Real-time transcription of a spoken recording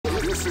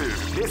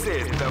This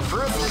is the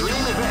first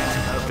dream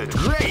event of the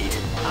great.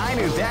 I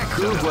knew that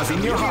groove was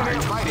in your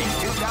heart. Fighting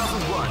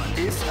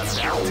 2001 is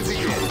about to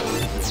begin.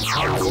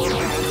 Hardcore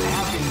fans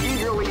have been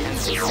eagerly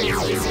anticipating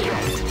this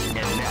event,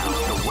 and now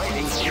the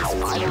waiting is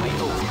finally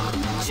over.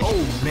 Oh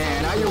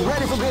man, are you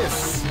ready for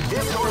this?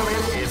 This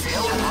tournament is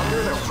held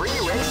under the free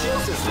ratio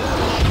system.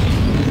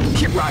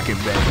 Keep rocking,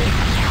 baby.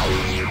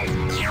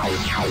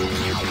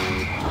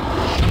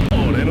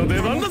 俺の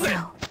出番だぜ。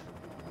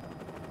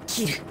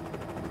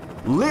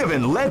 Live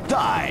and let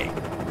die.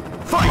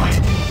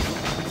 Fight!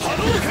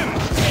 Hadouken!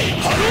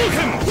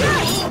 Hadouken!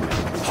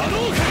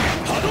 Hadouken!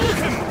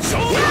 Hadouken!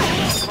 Shoryuken!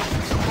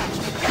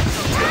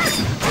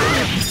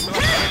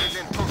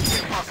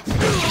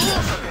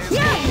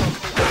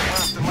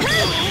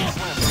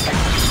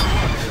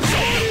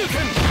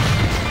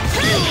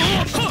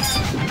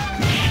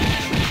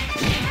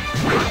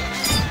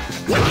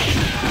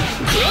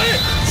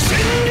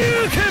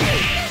 Shinryuken!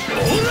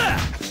 Ora!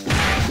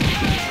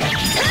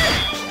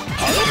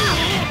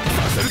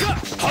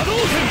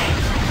 Hadouken!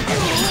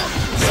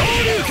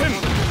 Shoryuken!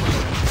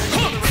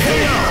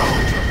 KO!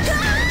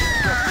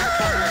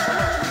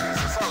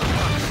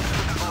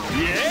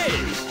 Yay!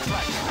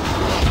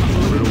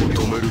 俺を止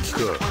める気か。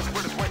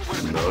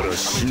なら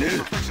死ね。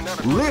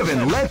 Live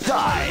and let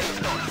die.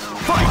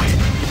 Fight!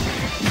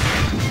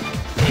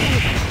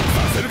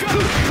 させるか。ど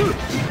うし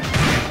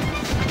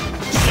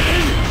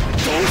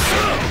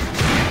た？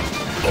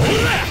お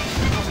ら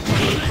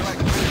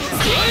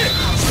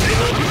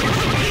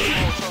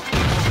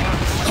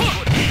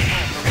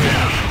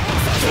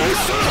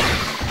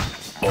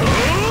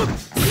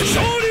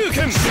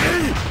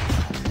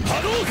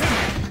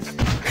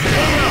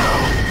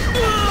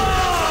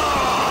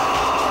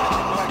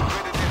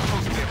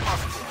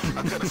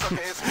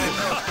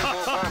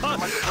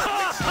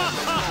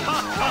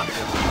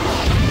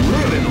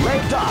！Live and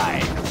let die.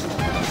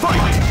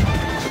 Fight!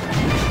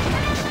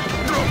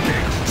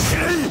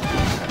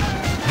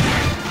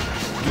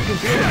 You can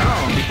feel it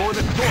calm before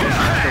the storm of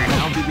the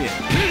round begins.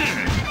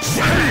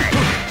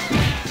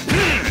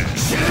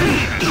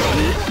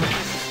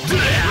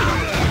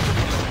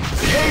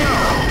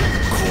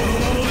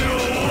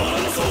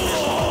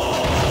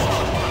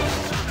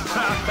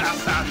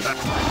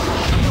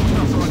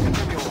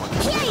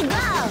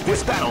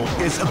 This battle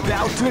is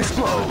about to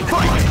explode.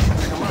 Fight!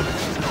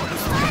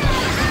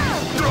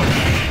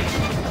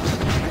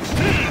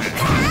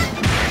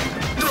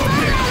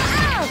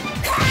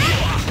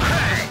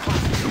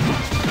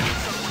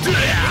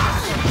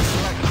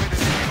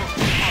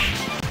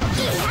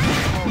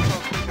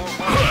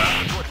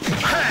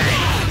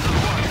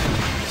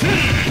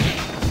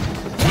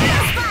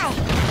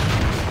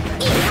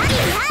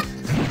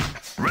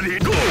 Ready,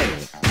 go!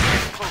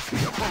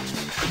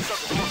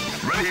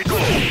 Ready, go!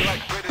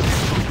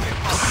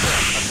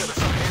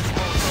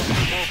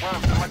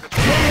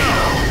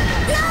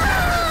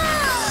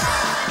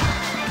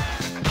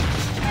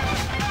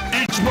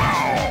 Each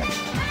round!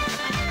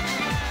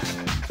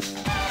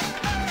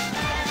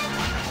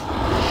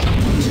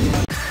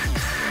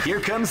 Here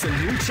comes a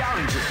new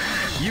challenger.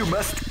 You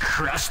must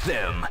crush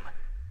them.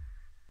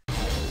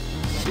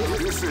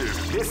 This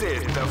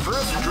is the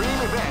first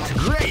dream event.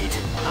 Great!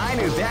 I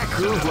knew that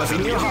groove was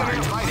in your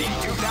heart. Fighting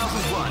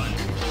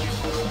 2001.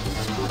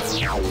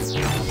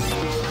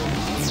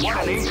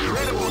 What an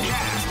incredible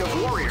cast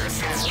of warriors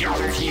has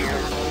gathered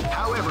here.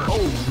 However,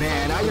 oh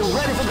man, are you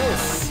ready for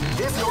this?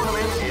 This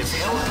tournament is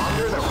held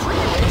under the free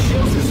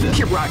ratio system.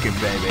 Keep rocking,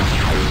 baby.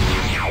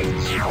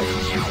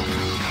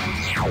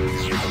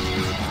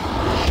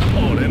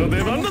 俺の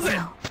出番だぜ。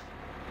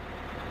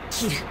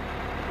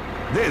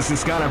 This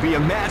is gonna be a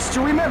match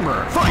to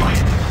remember.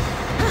 Fight!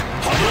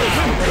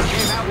 Hadouken! They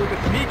came out with a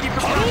sneaky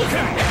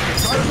Hadouken!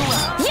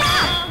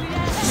 Yeah!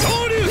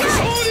 Shoryuken!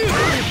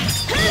 Shoryuken!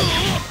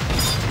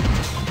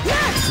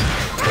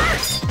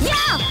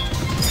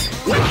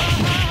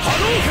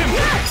 Hadouken!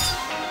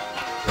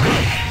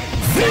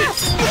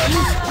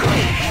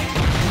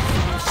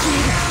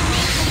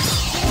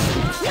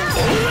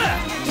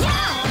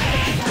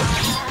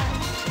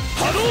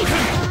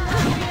 Hadouken!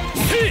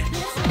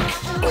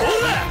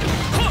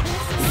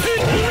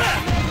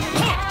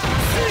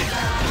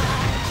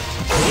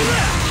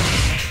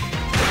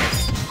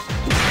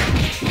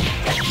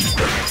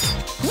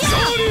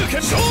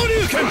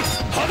 Shoryuken!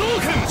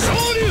 Hadouken!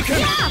 Shoryuken!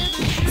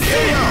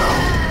 KO!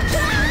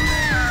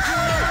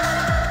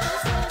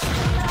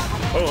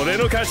 俺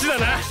の勝ちだ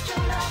な。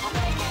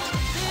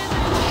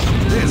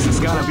 This is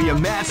gonna be a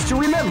match to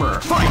remember.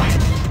 Fight!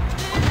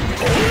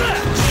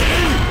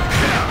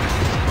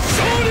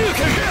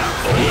 Shoryuken!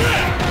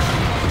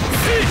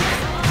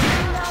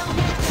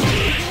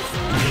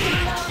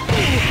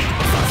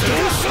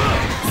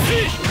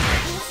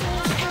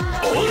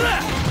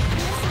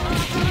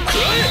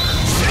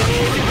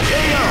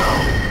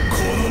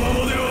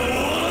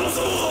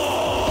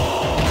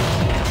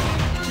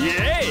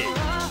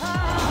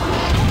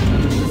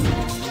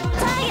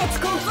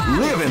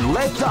 Live and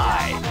let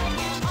die.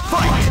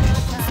 Fight!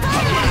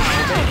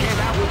 They came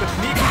out with a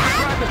sneaky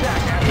surprise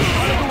attack after the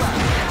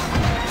round.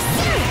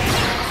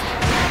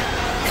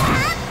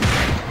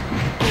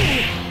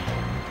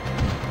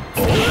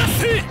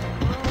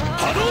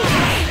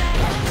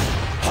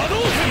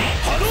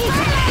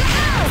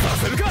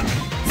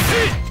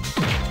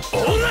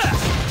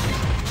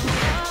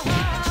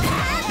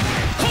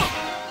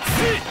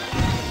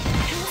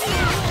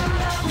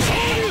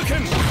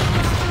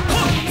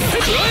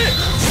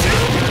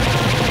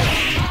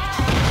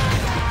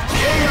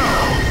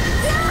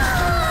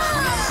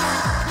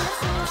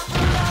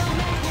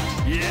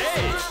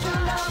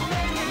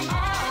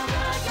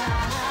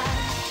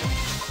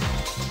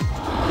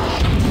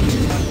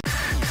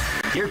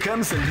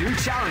 comes a new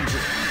challenger.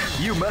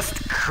 You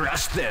must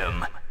crush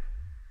them.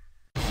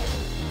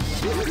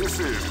 This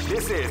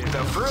is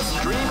the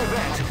first dream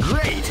event.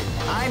 Great!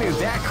 I knew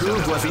that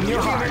groove was in your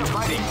heart.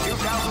 Fighting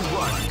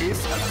 2001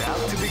 is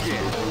about to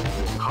begin.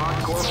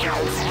 Hardcore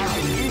fans have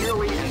been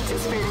eagerly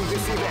anticipating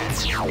this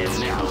event. And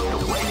now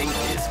the waiting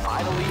is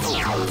finally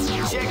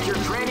over. Check your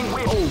training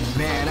with... Oh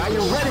man, are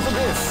you ready for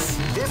this?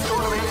 This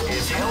tournament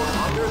is held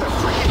under the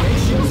free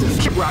ratio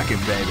system. Keep rocking,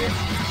 baby.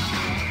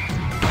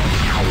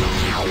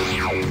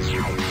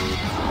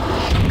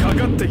 か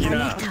かってき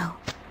な。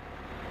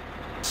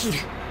切る。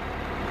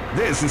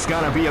This is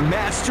gonna be a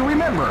match to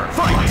remember.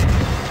 Fight!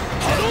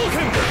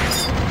 Hadouken!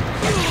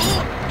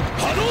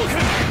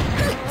 Hadouken!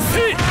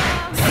 See!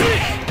 See!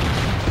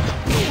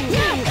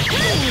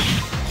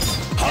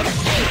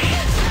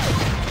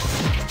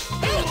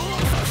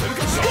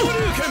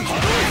 Hadouken!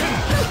 Hadouken!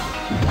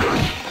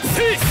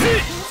 See! See!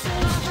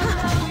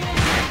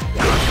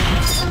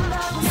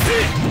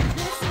 See!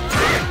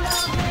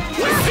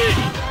 See!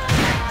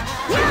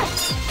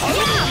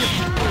 Hadouken!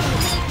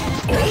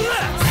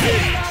 Ora!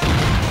 See!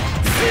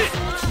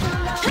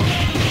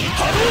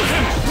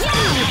 Hadouken!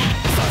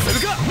 させる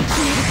か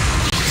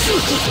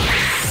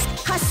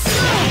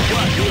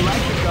What, you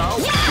like to go?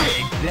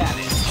 Big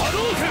daddy.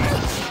 Hadouken!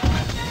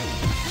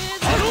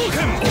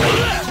 Hadouken!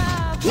 Ora!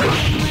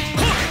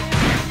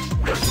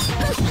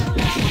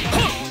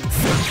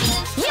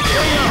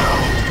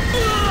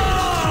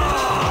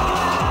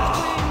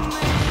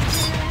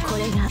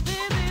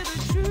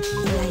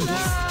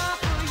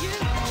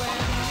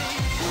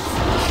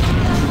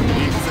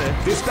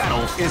 This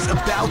battle is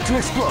about to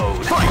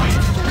explode. Fight!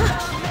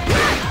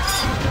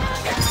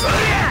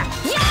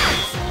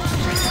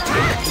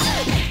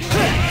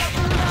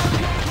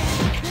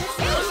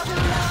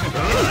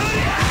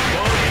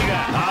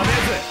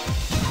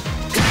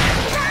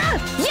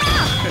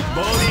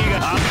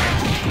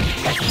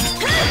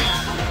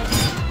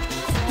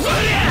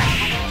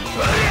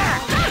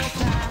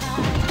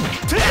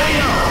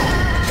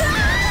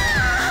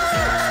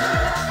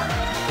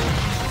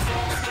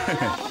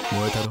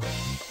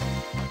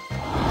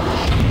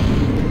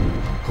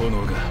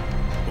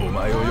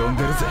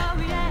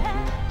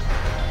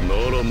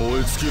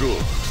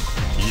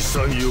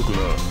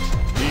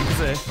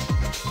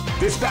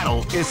 This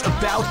battle is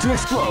about to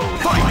explode.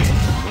 Fight!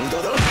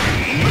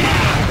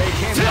 They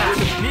came out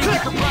with a sneaky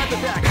surprise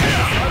attack.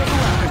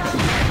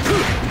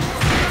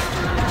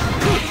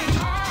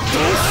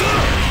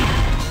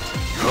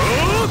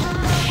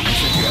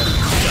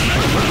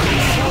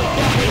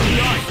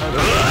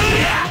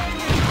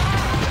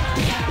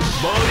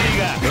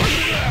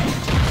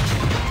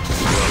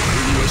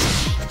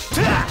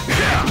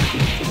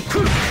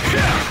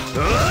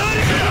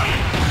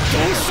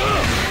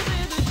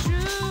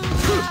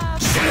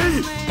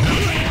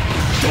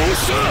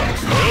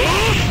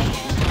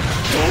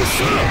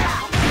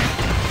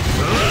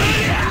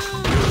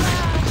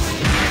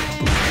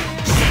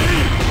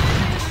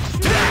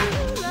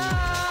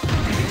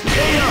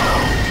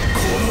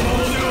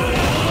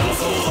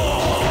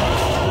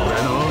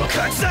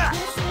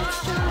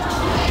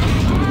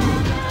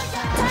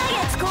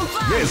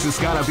 This is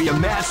gonna be a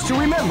match to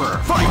remember.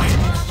 Fight!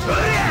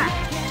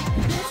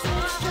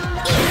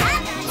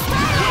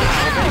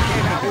 They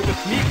came out with a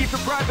sneaky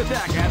surprise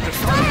attack at the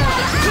start of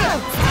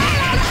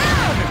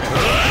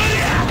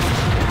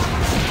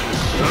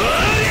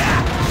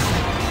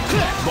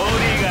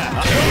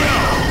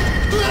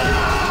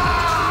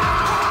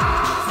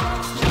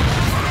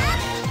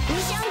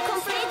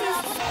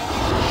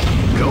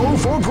Go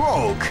for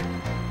broke.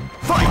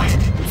 Fight!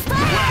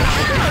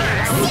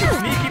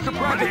 Sneaky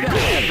surprise attack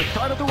at the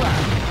start of the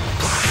round.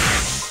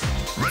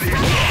 Ready, go!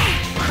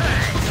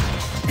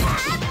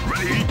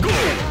 Ready, go!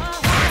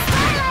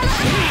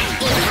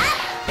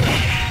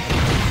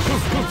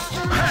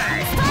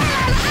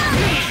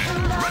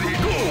 Ready,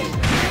 go!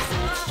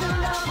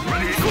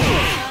 Ready, go!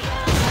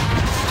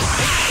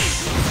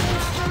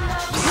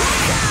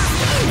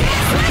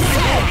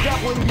 That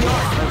one the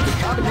art of the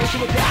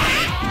combination attack.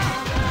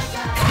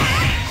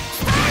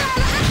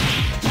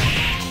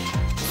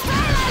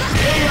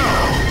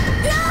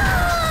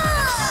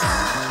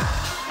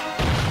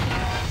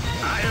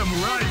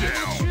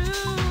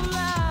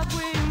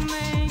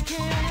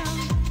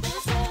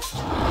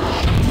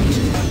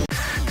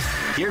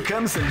 Here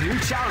comes a new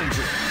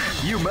challenger.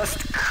 You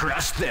must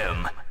crush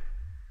them.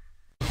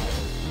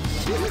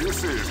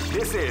 This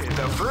is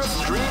the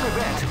first dream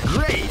event.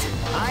 Great!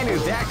 I knew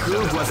that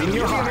groove was in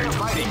your heart.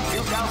 Fighting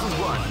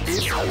 2001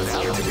 is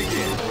about to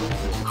begin.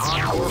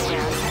 Hardcore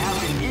fans have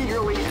been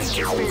eagerly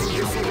anticipating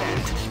this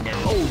event. And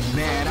oh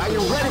man, are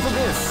you ready for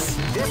this?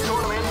 This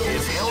tournament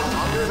is held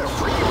under the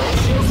free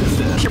ratio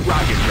system. Keep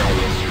rocking,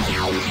 baby.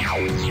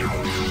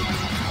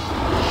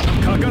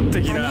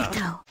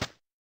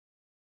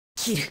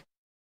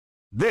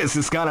 This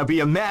is gonna be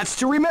a match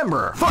to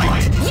remember.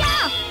 Fight!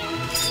 Yeah!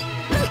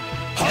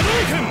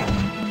 Hadouken!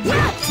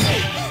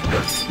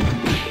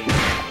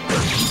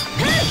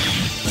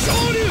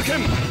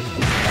 Shoryuken!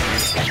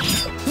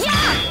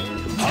 Yeah!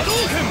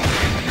 Hadouken!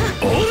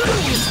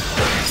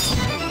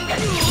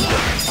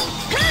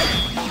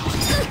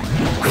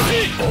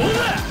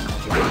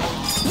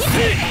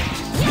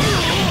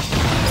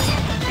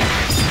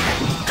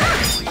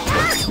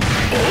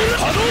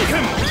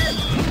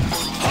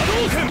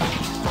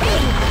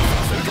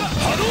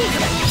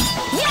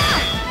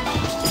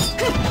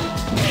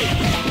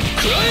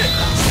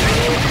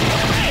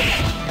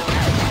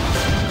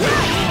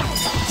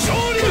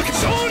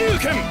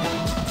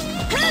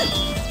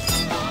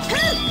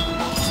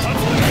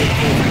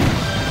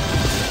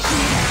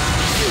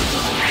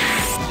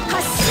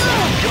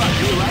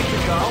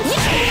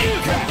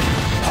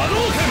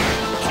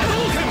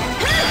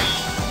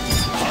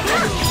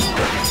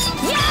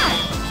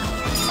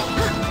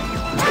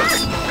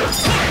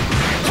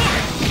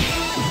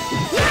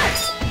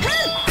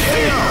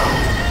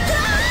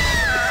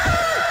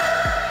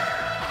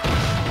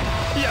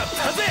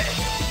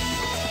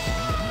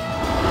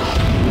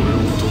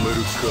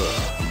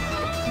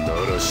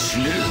 死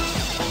ねる。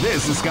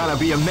 This is gonna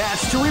be a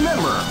match to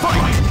remember.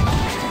 Fight!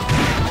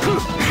 ど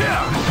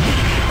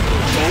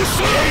うし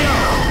た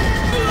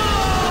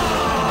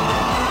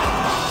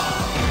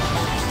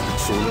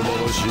そのま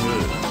ま死ね。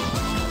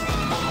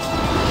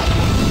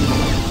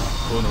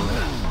炎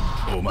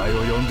がお前を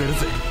呼んでる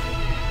ぜ。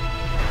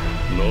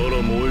な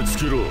ら燃え尽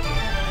きろ。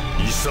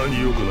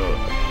潔くな。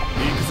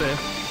行くぜ。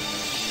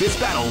 This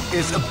battle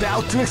is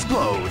about to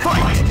explode.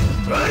 Fight!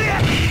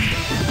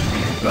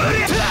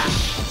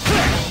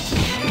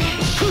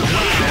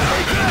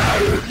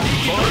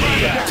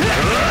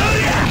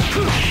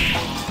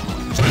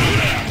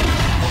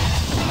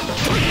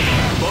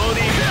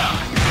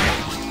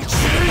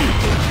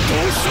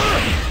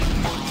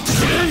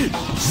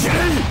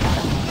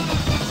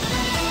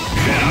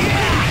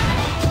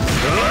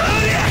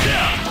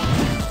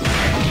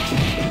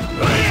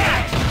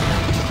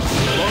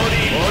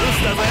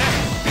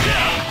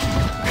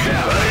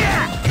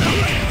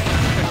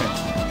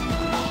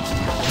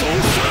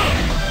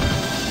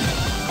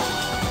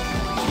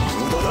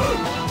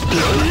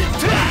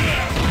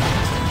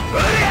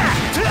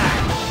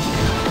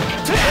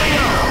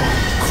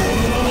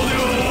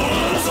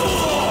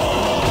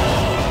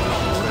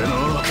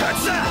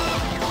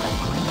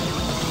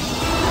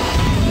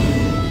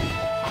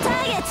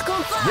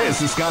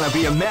 This is gonna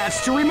be a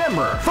match to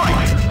remember.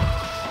 Fight!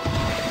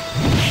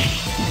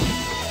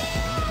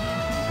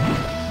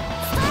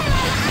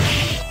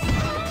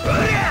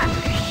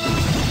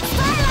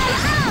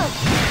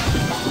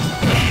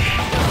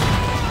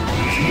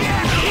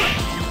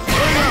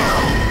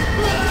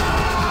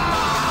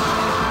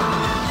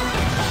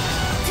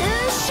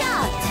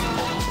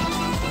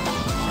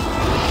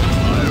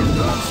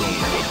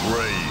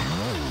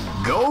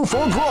 Go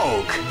for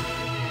broke.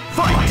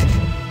 Fight!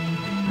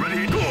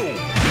 Ready, go!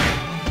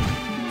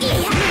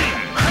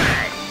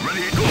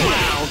 Ready, go!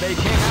 Wow, they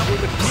came out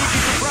with a sneaky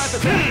surprise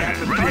attack at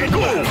the start of the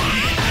battle.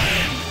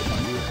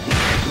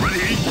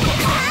 Ready, go!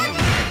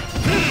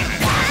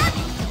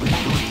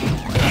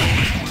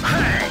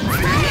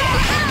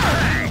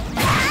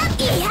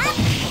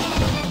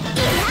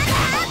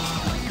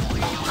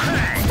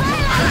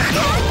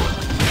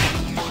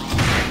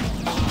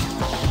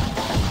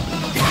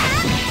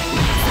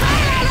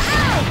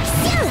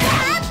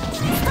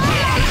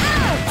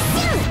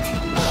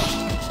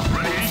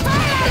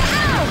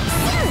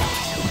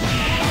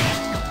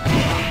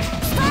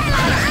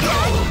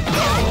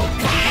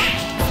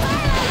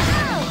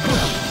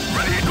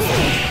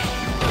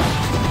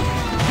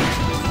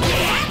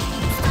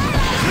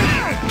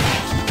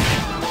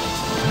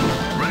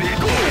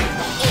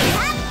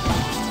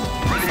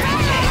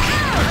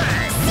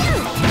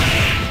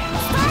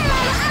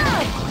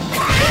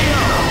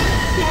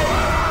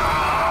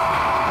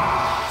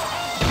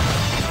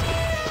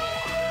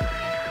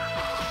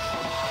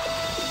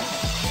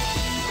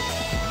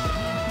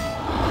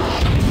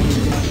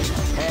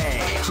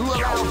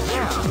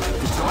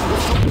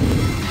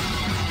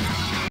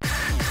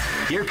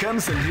 Here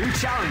comes a new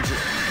challenger.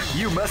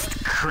 You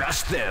must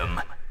crush them.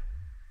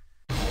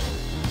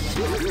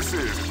 This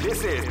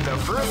is the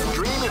first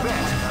dream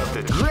event of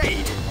the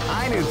great.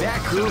 I knew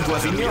that groove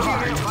was in your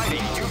heart.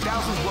 Fighting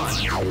 2001.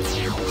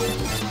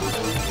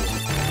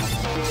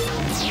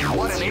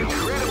 What an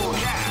incredible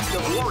cast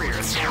of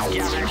warriors has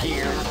gathered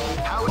here.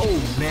 Oh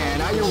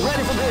man, are you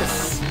ready for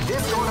this?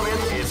 This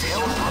tournament is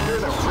held under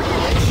the free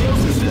ratio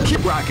system.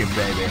 Keep rocking,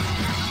 baby.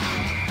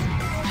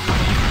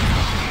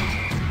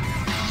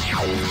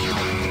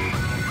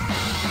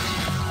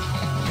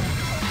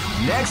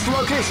 Next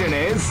location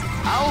is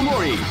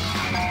Aomori.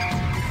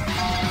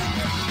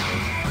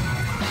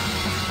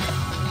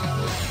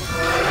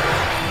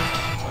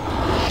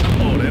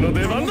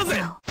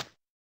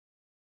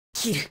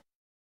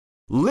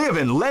 Live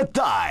and let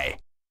die.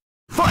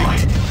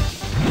 Fight!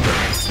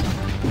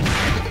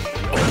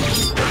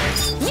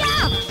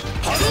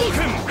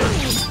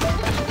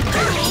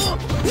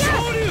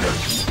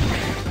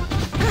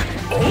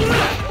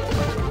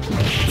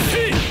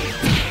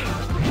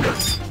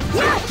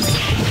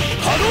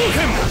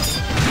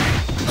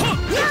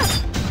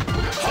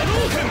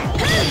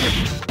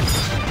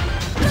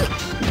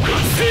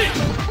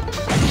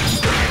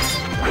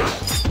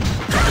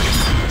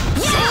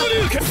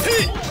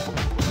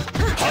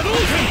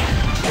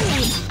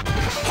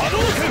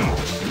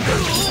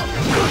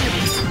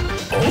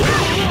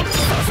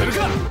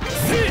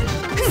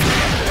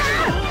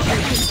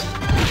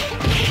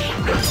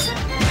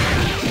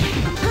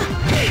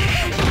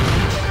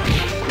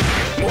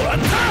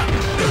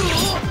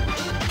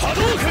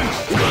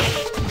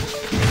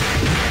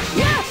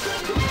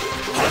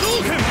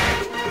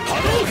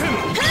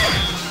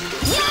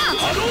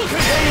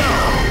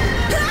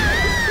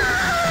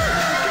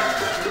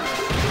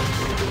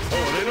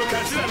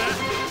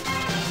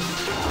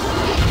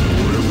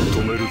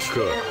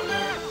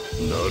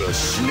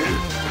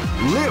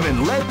 Live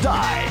and let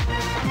die.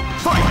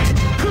 Fight!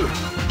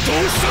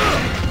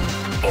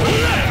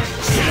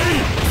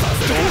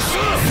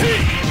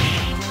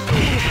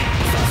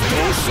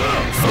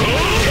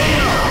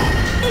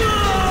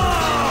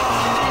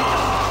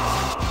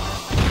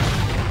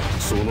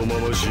 の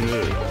まま死ね。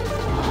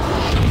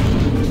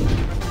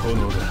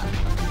炎が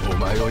お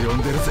前を呼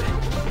んでるぜ。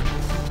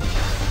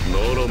な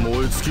ら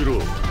燃え尽き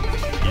ろ。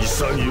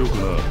潔く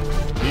な。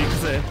行く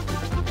ぜ。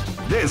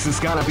 This is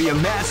gonna be a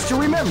match to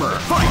remember.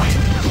 Fight!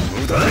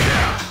 無駄だ。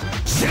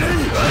死ね。ど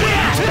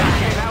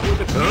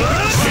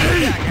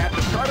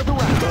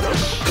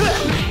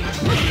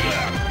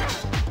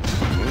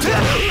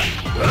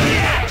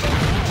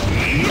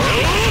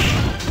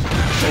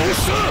う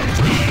した。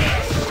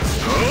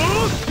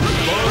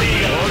ボデ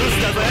ィがお留守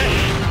だぜ。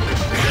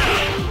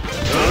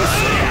どうし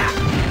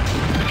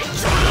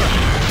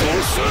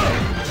た。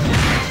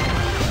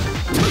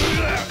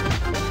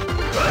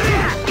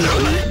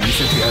見せ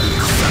てやる。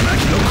草薙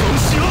の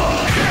拳を。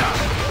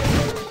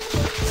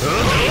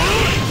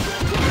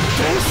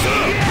どうした。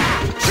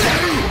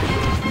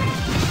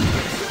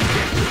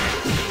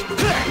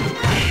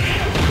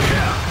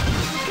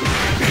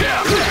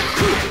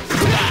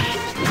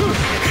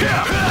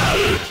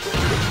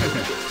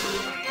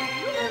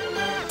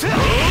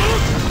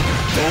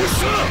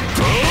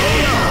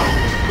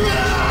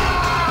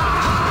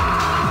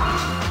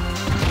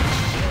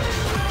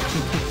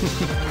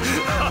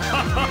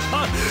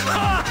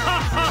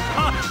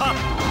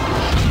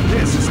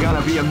This is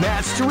gonna be a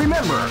match to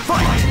remember.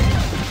 Fight!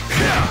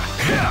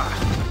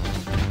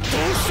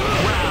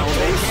 Wow,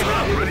 they came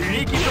out with a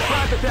sneaky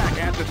surprise attack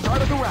at the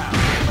start of the round.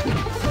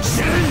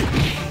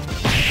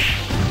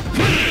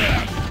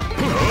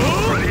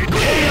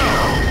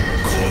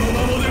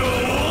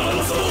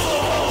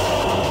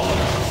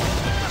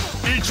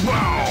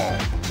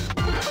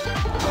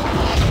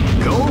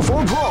 Go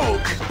for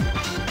broke.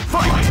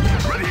 Fight!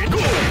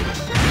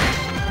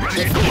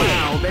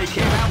 Wow, they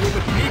came out with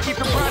a sneaky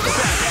surprise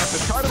attack at the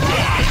start of the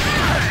round.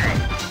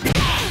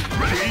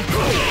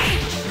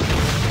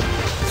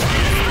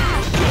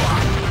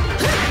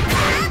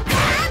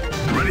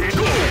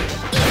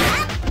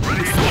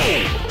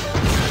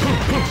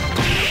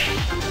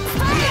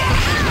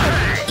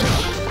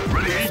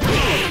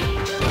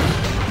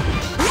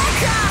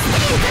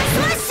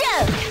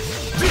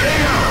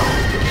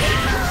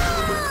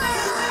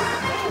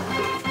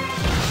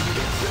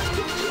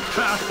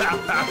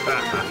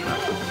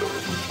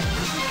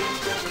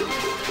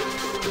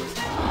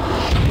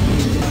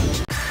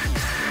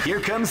 Here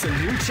comes a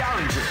new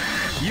challenger.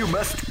 You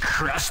must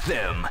crush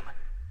them.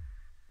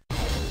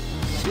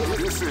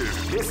 This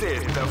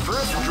is the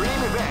first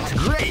dream event.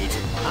 Great!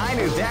 I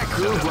knew that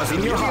groove was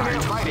in your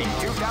heart. Fighting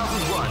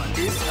 2001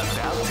 is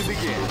about to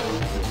begin.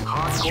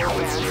 Hardcore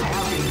fans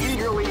have been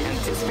eagerly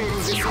anticipating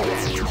this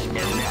event,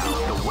 and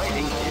now the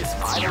waiting is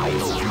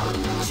finally over.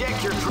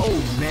 Check your... Oh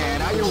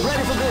man, are you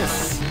ready for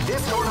this?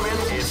 This tournament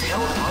is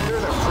held under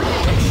the free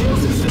ratio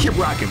system. Keep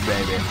rocking,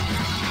 baby.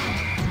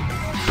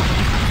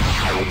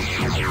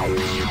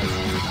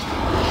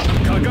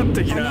 かかっ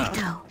てきな。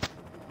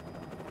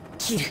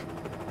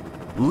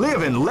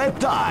 Live and let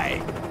die.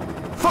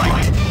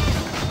 Fight!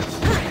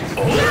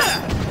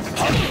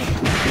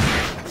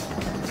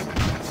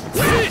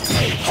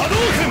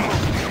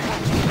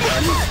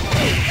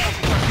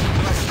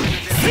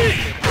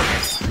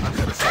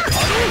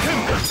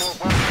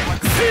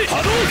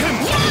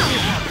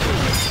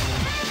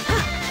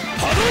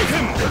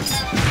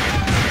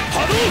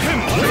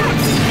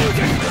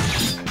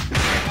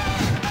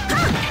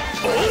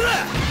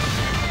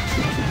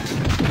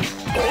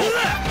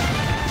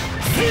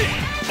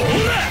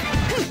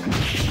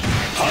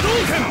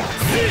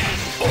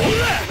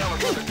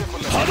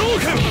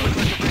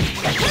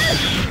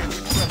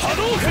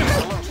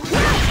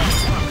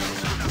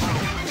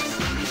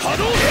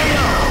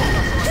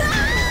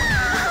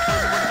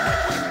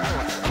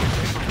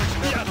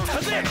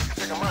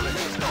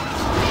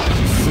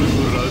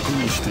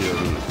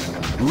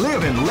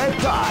 Live and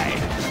let die.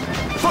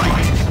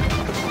 Fight!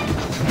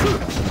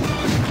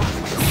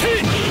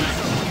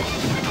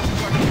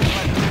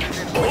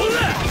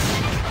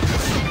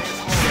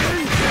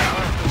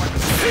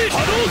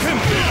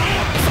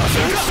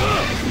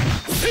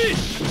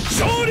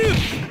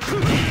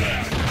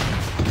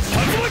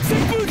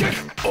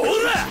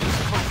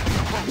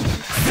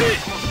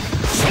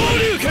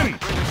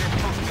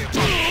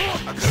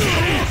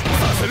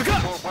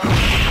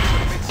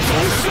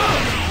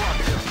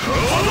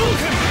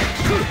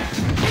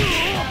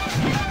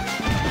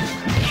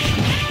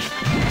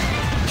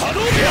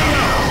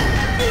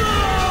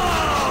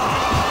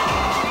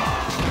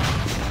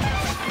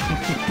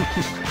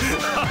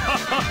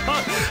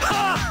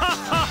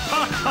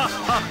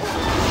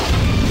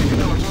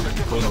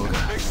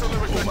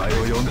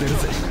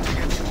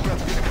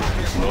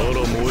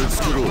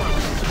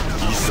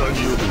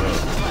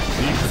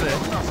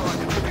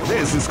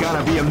 This is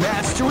gonna be a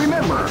match to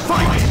remember.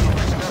 Fight!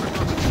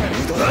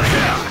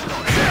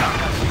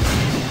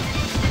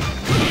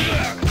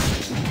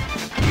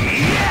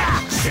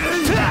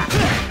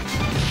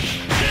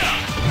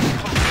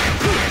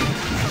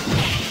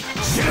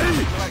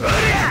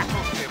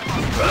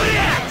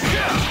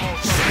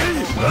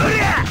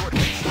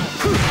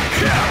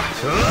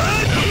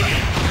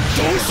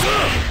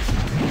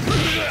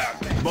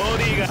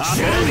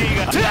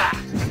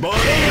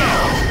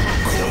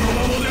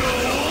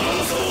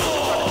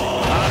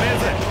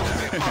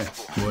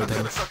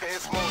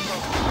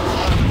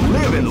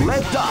 Live and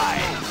let die.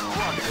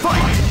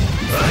 Fight!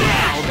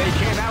 Now they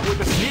came out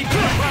with a sneak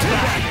front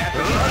attack at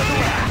the start of the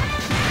round.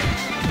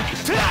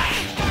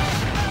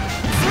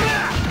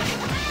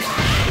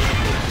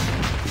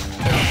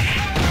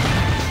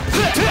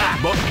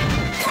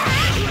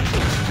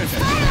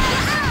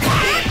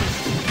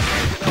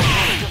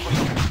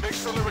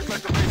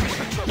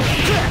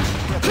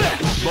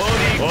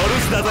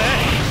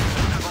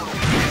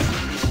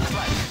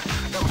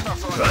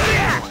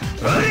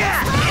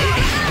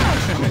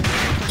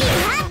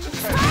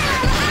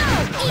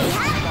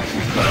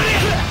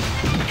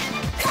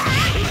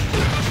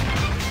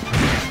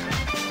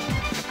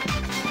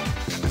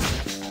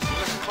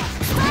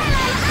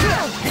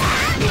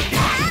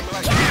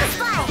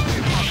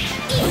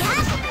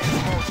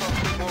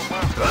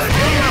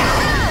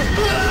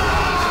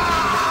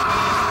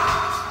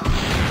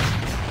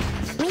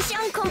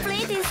 Mission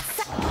completed.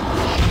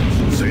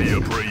 Say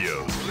your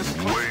prayers.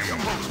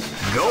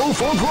 Go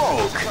for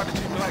broke.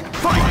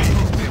 Fight!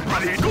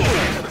 Ready, go!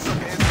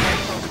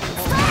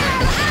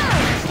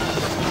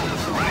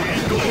 Ready,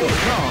 go!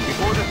 Calm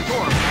before the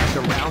storm as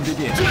the round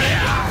begins.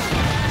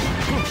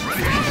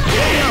 Ready,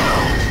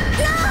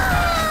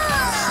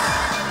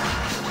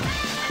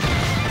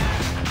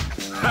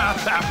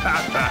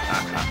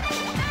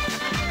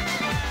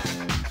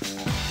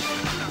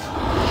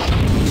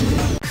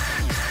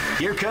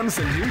 Here comes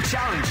a new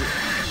challenger.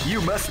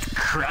 You must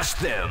crush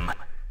them.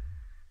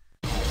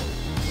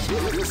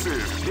 This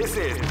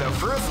is the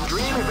first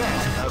dream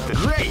event of the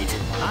great.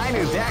 I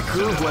knew that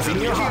groove was in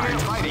your heart.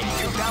 Fighting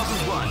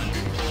 2001.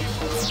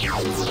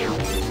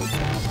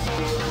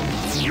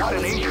 What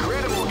an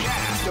incredible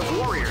cast of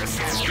warriors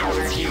has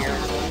gathered here.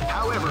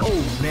 However,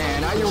 oh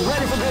man, are you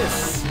ready for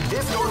this?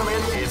 This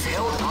tournament is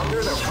held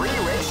under the free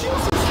ratio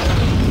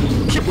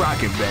system. Keep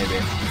rocking, baby.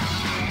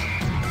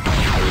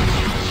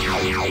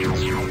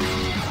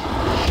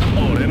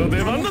 俺の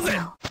出番だぜ。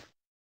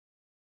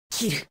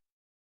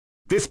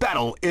 This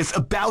battle is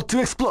about to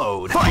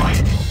explode. Fight!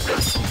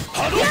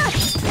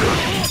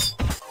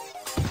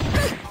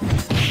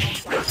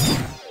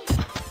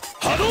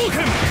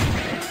 Hadouken!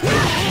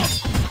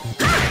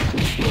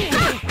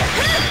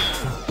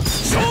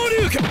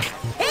 Shoryuken!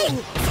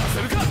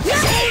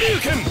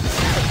 Shoryuken!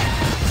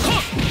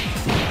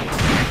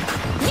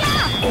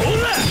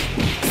 Ora!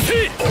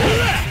 See!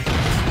 Ora!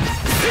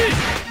 See!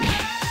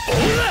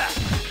 Ora!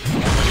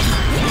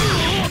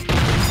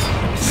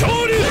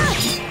 Shoryuken!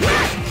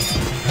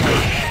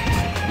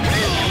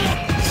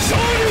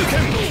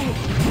 Shoryuken!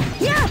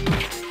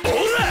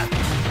 Ora!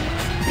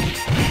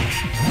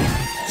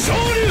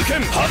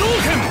 Shoryuken!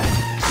 Hadouken!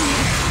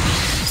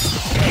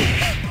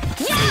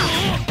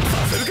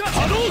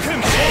 Hadouken!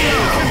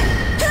 Shoryuken!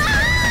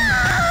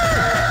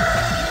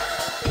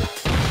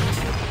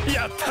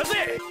 やったぜ！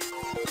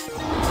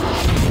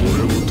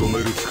俺を止め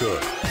る気か？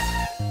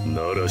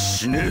なら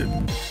死ね！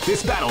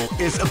 This battle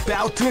is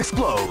about to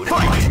explode.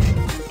 Fight!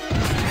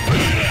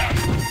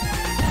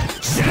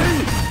 死ね！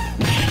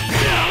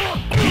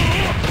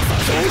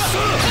どうした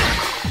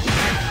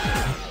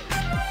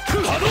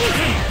波動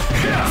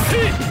拳せ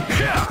い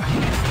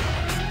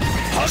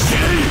走れ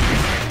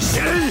死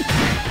ね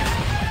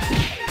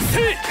せ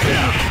い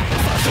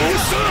どう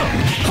した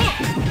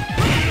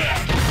く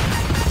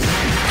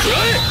ら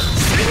え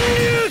侵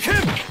入拳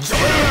ジョイ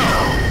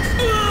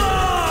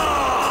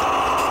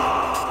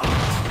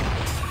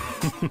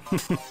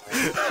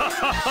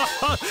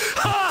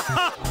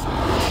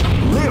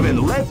Live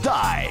and let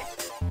die.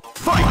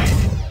 Fight!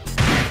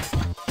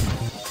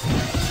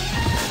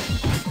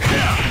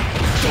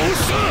 どう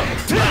した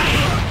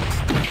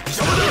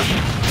邪魔だ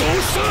ど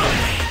うした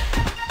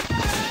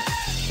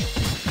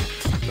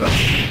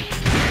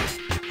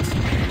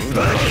無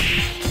駄だシ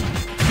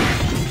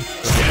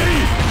ェ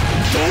イ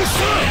どうし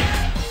た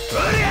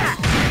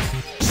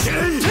シェ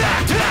イ邪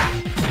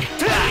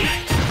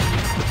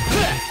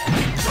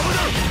魔だ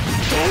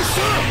どうし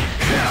た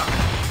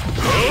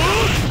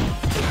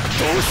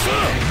どうした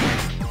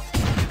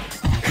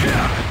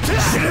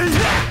シェ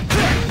イ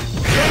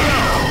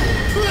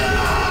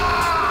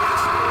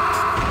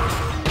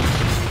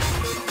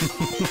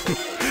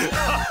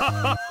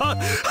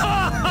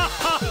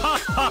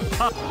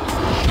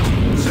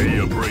Say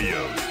your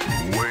prayers.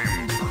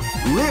 Win.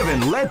 Live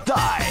and let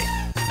die.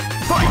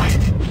 Fight!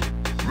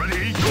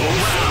 Ready, go!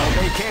 Wow,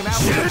 they came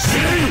out with a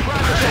sneak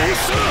front attack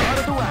at the start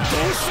of the round.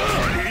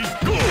 Ready,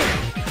 go!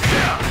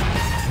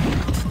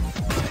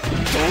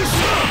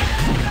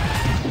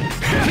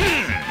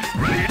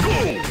 Ready, go!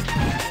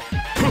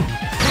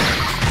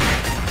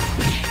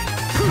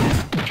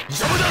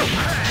 Jamada!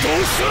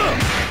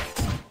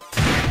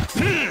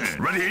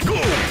 Ready, go!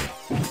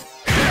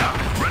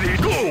 Ready,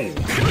 go!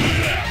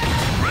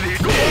 Ready,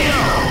 go!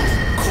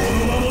 こ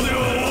のままでは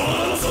終わ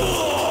らんぞ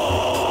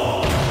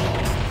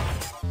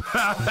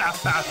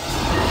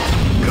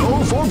Go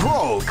for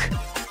broke.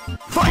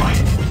 Fight!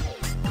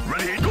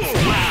 Ready, go!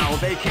 Wow,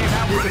 they came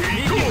out with a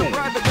sneaky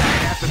surprise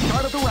attack at the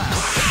start of the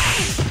round.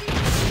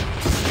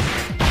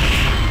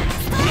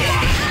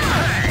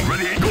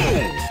 Ready, go!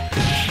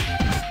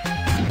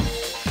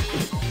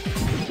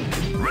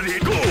 Ready,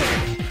 go!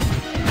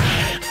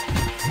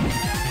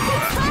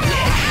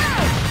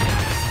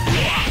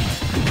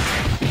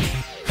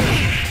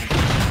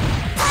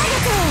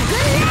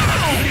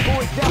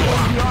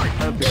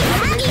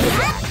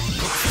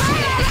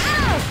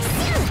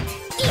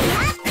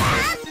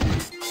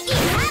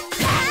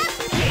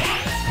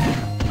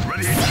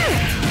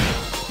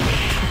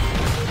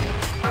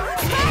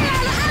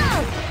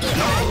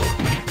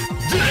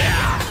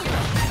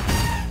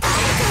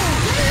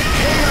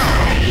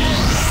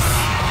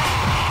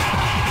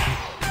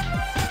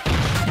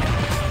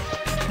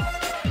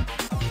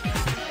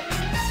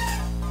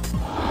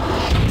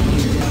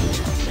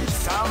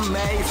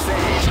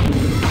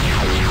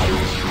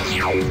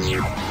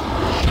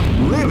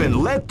 Live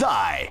and let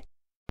die.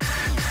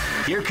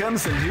 Here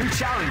comes a new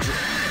challenger.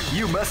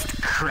 You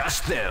must crush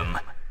them.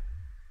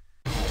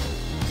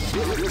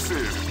 This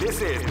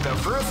is the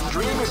first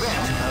dream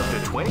event of the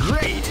 20.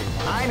 Great!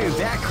 I knew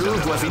that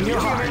groove was in your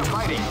heart.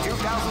 Fighting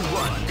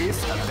 2001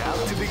 is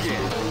about to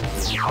begin.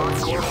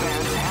 Hardcore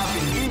fans have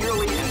been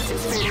eagerly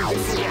anticipating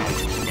this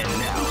event, and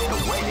now the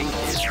waiting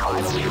is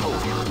finally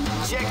over.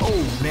 Check.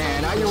 Oh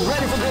man, are you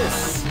ready for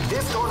this?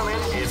 This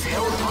tournament is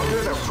held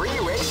under the free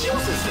ratio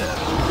system.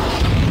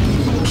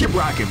 Keep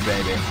rocking,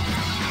 baby.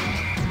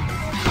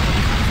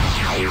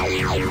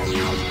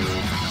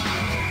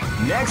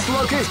 Next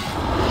location.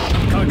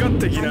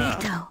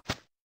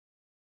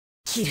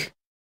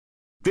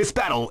 This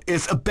battle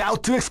is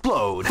about to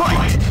explode.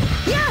 Fight!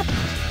 Yeah!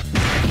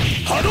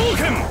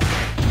 Hadouken!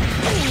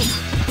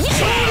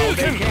 Wow,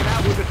 they came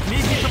out with a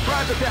sneaky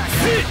surprise attack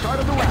at the start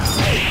of the round.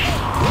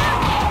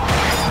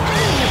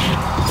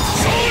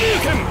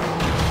 Shoryuken!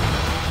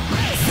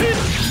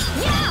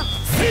 Yeah!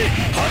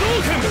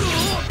 Hadouken!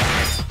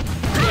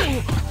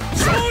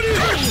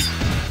 Shoryuken!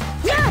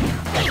 Yeah!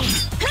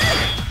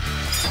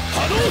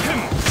 Hadouken!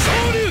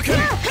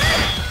 Shoryuken!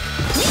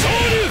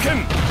 Shoryuken!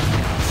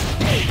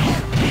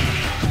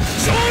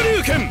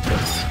 Shoryuken!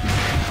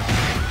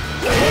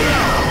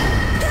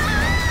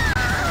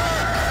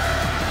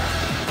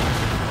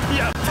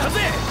やったぜ！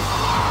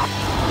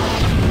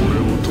俺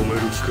を止め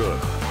る気か。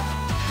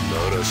な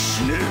ら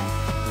死ね。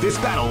This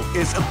battle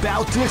is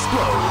about to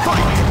explode. Fight!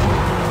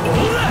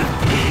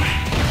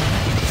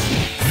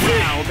 Wow, they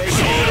came out with a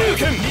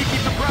sneaky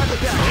surprise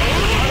attack at the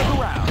start of the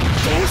round.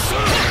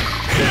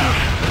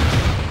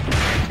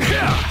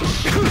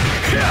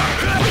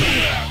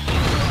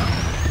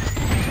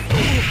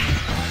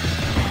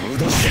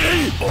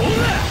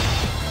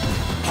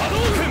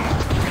 Hadouken!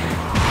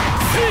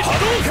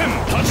 Hadouken!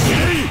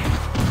 Touchdown!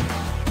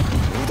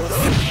 無駄だ。どう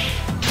し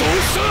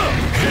た？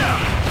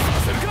さ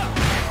せるか。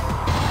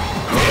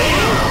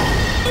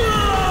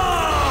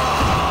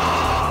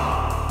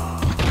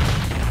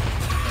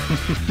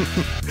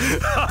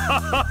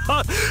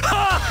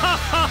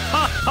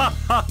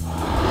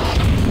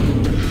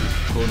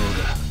炎が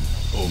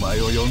お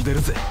前を呼んで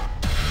るぜ。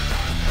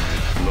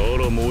な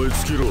ら燃え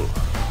尽きろ。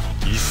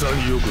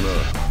潔くな。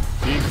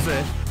行く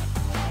ぜ。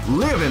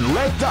Live and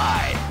let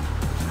die.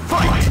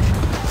 Fight!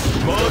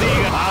 ボデ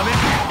ィがはめ。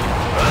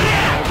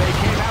They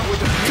came out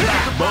with a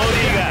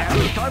body at the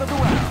start of the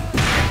round.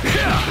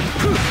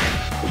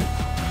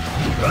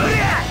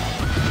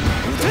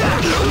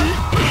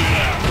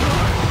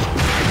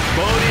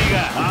 ボディが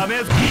はめ。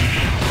どうし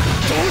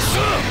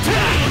た？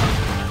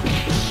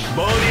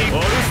ボディオ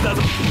ルスだ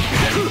ぞ。ど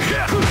うし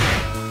た？ど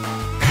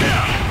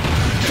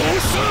う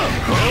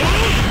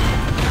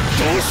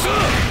した？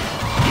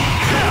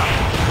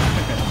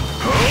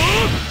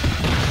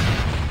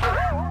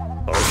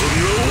遊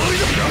びは終わり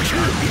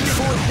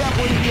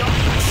だ。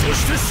そ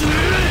して死ね。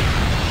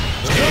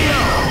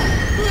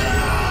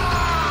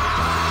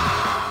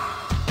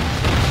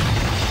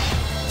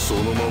そ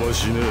のまま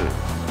死ね。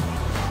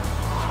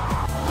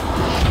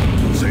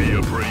Say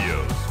your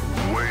prayers,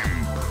 wimp.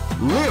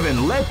 Live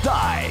and let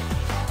die.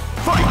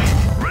 Fight!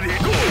 Ready,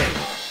 go!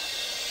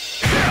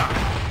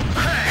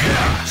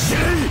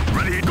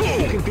 Ready, go!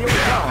 You can feel the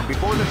calm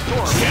before the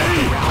storm.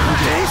 Ready, go!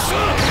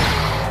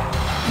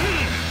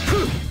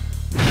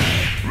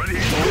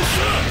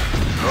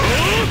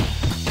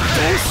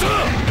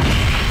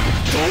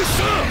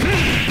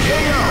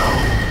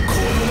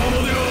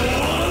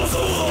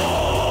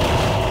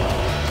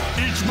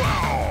 Each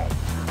bound!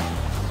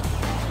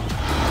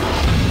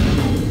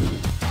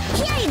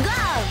 Here you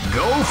go!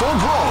 Go for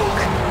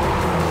broke.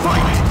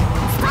 Fight!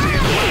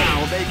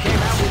 Wow, they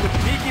came out with a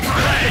sneaky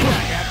surprise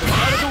attack at the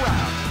start of the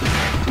round.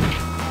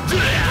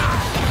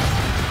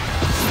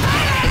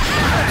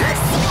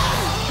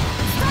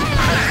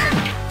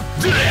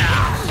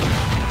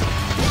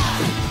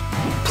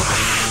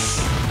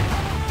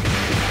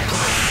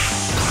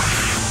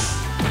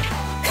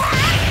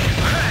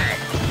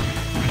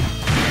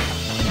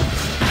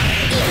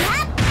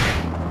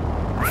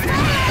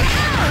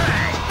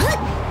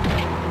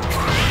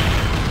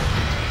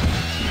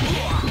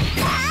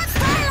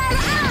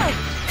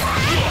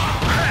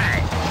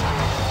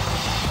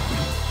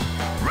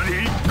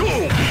 Ready,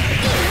 go!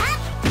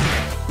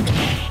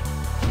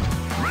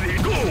 Ready,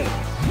 go!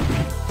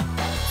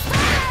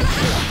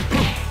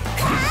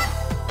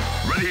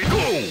 Ready,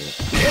 go!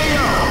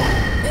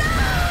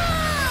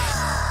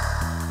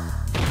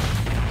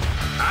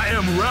 I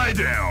am right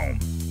down!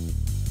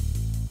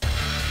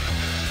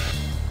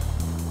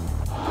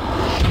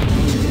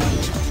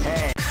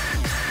 Hey,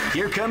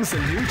 here comes a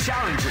new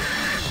challenger.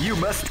 You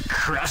must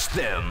crush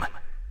them.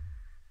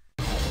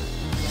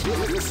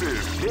 This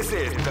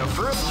is the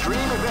first dream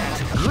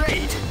event.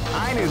 Great!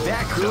 I knew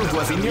that groove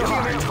was in your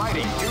heart.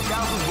 Fighting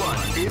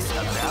 2001 is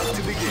about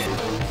to begin.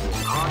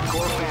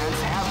 Hardcore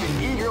fans have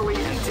been eagerly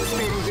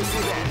anticipating this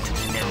event,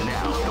 and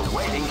now the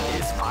waiting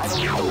is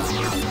finally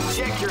over.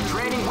 Check your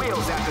training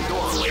wheels at the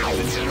door, ladies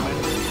and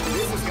gentlemen.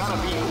 This is gonna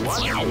be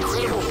one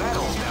incredible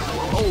battle that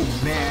will... Oh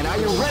man, are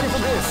you ready for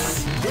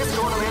this? This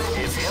tournament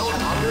is held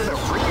under the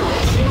free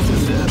ratio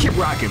system. Keep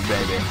rocking,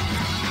 baby.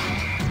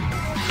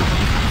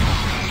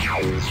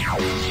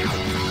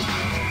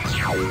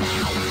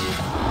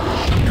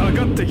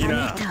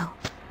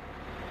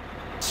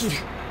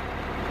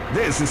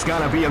 This is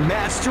gonna be a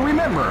match to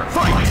remember.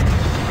 Fight!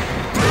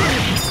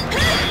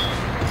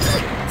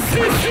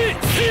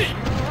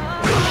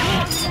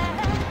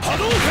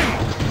 Hadouken!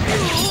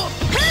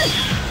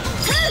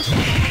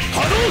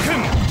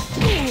 Hadouken!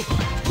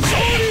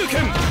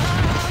 Shoryuken!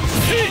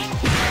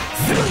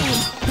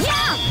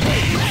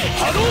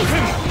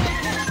 Hadouken!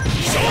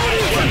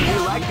 Shoryuken! You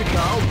like to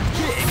go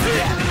big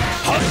daddy.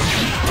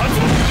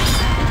 Hadouken!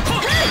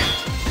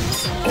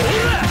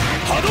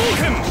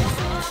 Hadouken!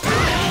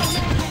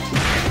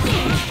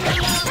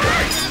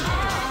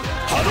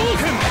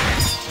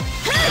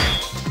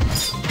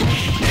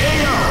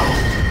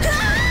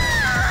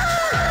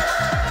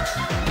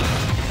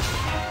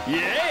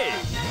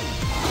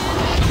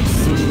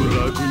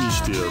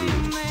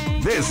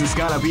 This is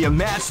gonna be a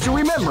match to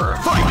remember.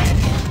 Fight!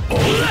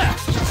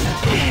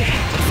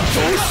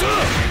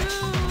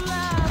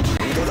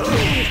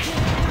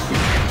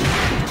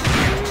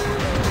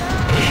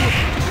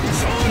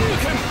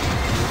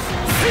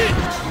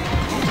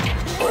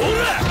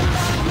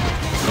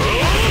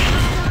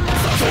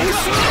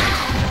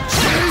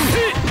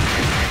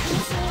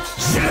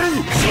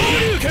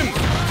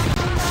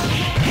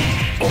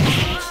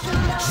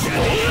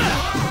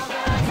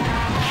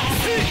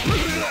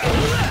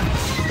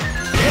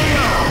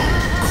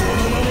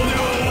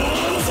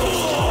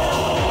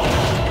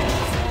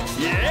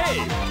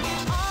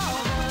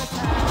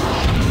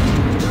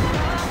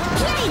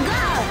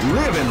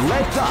 Live and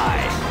let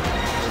die.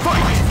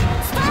 Fight!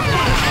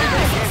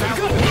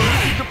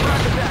 The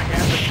back attack at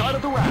the start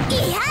of the round.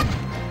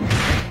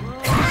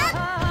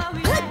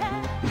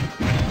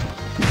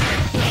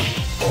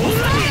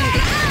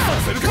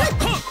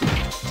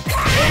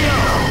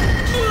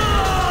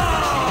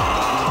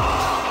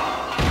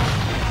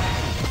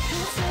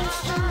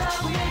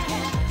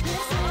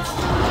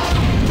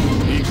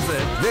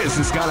 This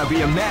is gonna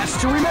be a match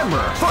to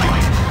remember.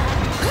 Fight!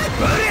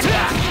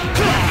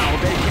 Now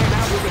they came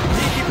out with a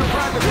sneaky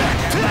surprise attack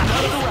at the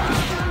start of the round.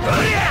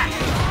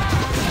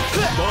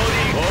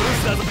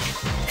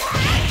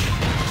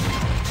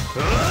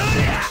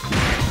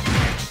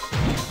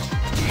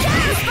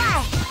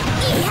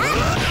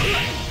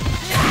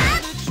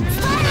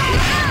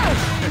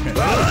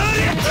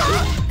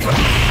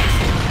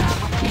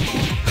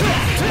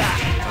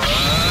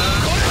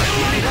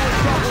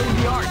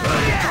 The art of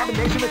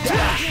combination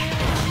attack.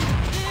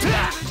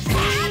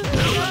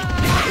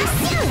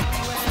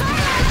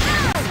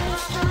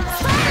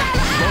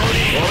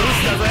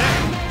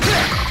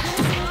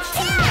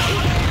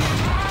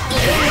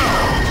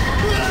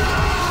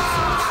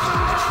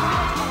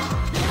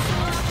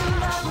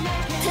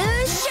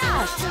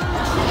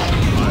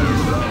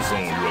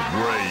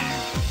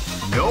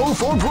 Go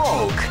for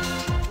broke.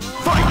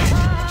 Fight!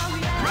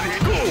 Ready,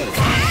 go!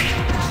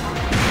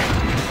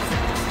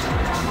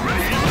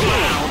 Ready, go!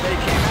 Now they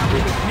came out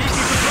with a sneaky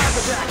surprise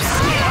attack.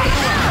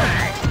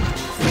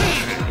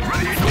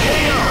 Ready, go!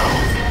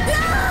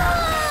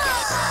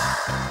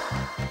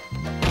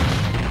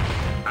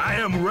 I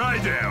am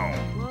Raiden!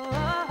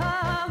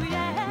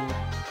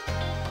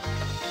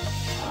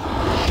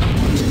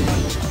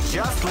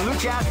 Just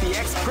look at the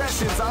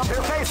expressions on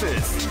their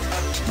faces.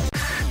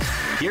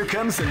 Here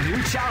comes a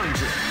new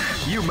challenger.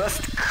 You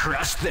must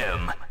crush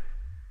them.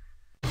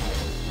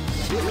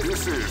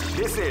 This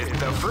is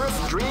the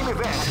first dream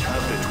event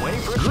of the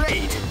 21st.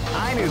 Great!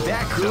 I knew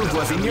that groove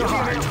was in your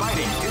heart.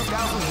 Fighting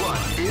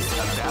 2001 is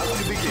about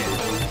to begin.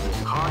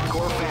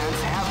 Hardcore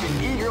fans have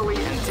been eagerly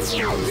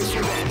anticipating this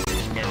event,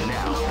 and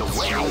now the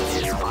wait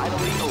is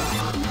finally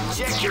over.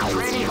 Check your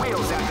training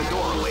wheels at the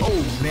door.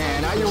 Oh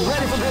man, are you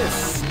ready for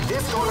this?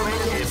 This tournament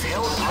is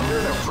held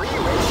under the free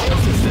ratio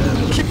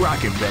system. Keep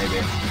rocking, baby.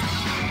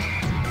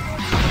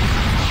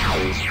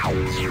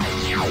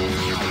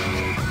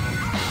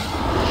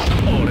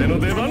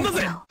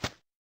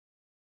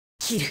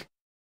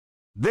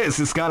 This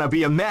is gonna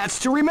be a match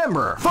to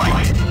remember.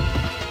 Fight!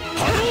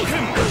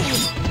 Hadouken!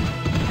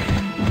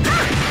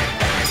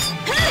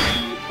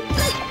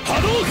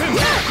 Hadouken!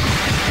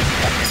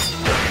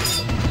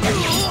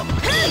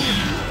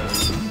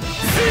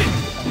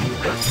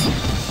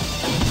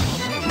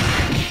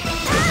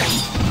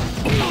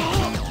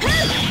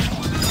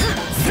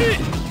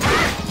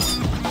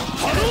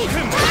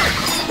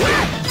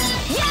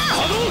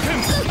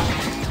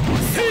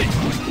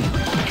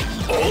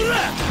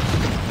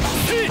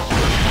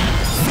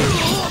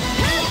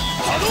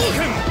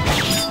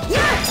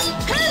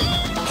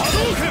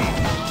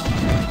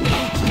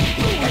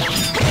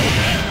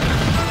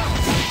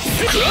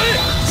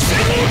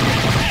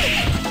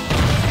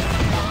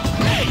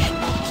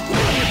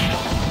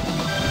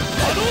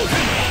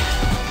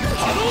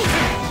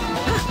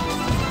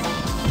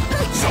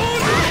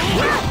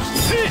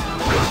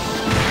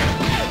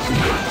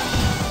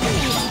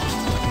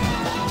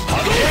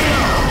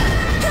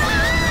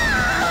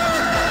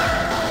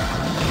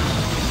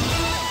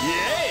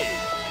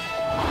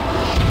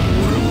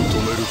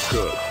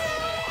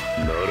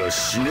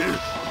 死ねる。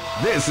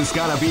 This is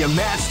gonna be a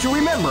match to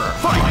remember.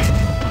 Fight!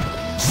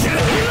 死ねる。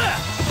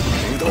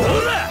ほ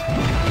ら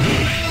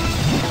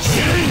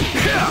死ね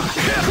る。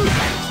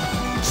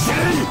死ね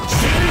る。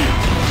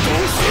ど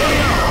うする。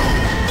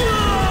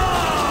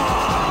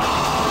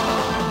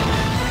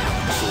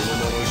その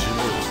まま死ね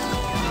ろ。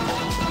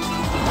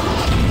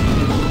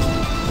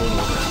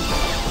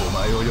お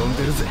前を呼ん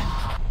でるぜ。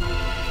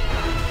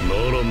な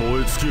ら燃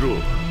え尽きろ。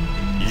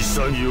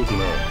潔くな。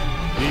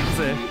行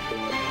くぜ。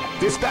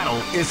 This battle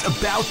is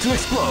about to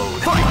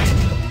explode. Fight!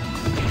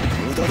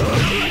 無駄だ。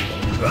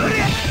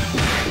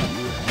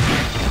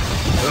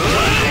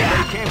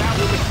Came out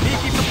with a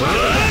sneaky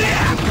surprise.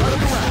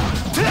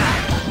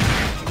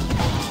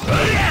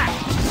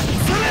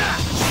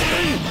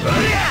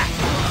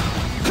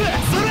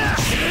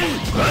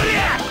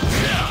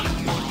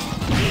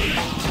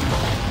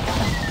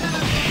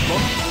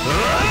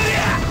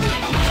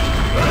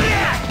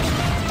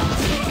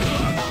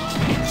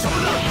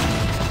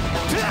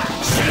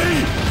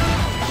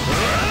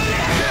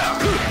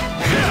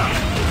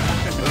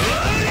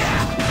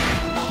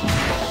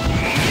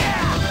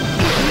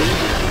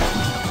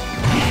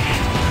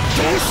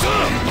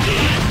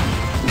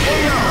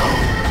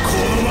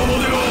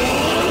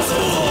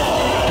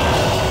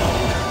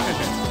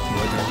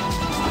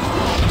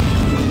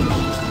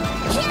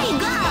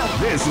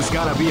 This is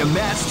gonna be a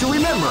match to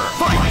remember.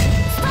 Fight!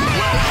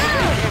 Wow,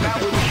 they came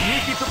out with a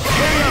sneaky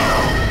surprise.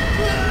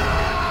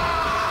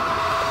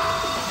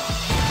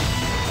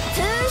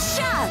 Two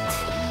shot.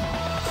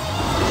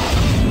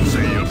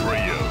 Say your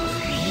prayer.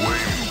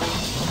 Win.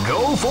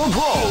 Go for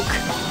broke.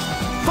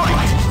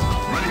 Fight!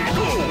 Ready,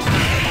 go.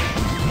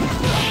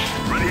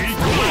 Ready,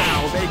 go.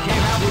 Wow, they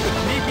came out with a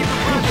sneaky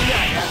surprise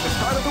attack at the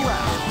start of the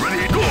round.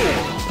 Ready, go.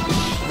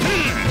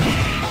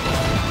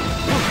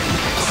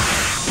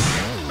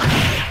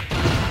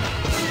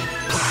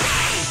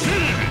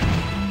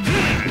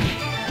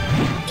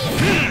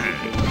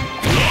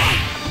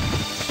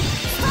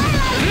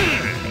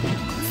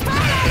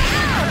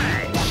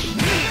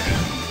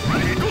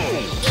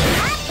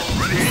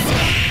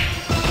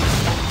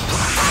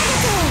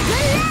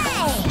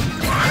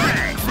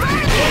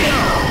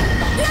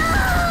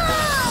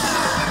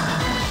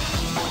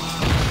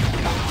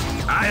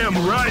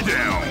 Right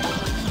down.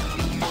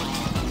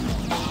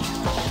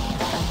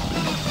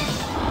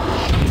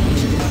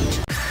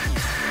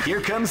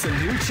 Here comes a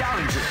new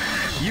challenger.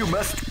 You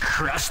must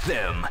crush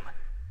them.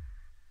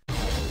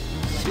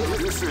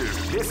 This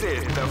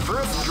is the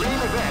first dream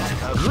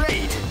event of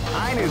Great!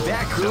 I knew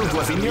that groove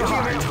was in your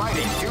heart.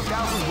 Fighting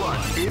 2001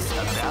 is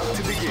about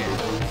to begin.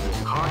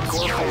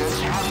 Hardcore fans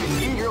have been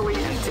eagerly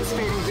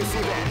anticipating this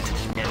event,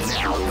 and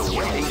now the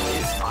waiting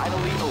is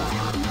finally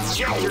over.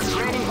 Check your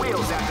training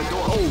wheels at the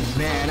door. Oh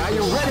man, are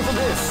you ready for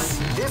this?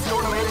 This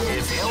tournament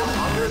is held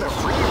under the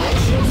free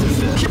ratio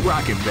system. Keep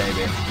rocking,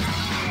 baby.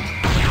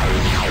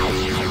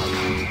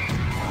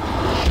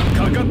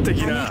 かかって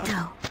きな。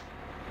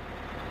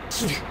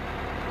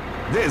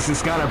 This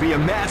is gonna be a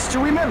match to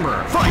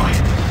remember.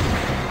 Fight!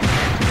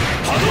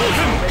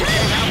 Hadouken!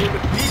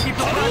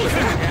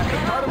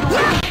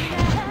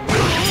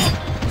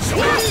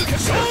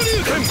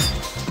 Shoryuken!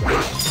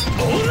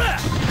 Ora!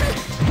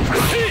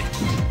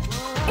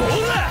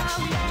 Ora!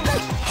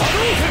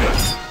 Hadouken!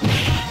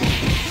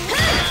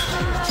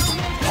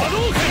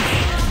 Hadouken!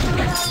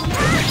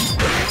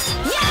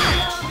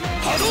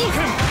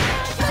 Hadouken!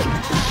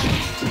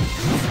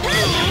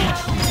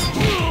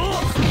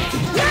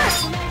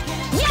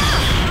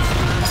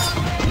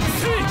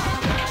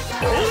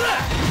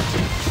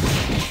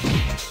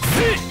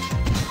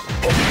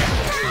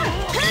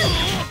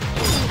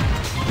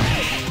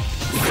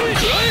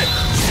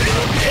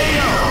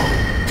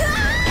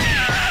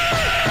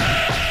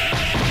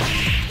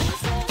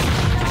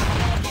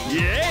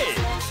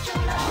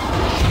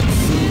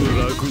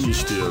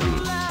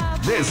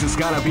 This is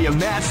gonna be a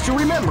match to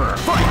remember.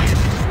 Fight!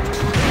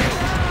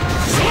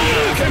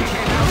 Hadouken!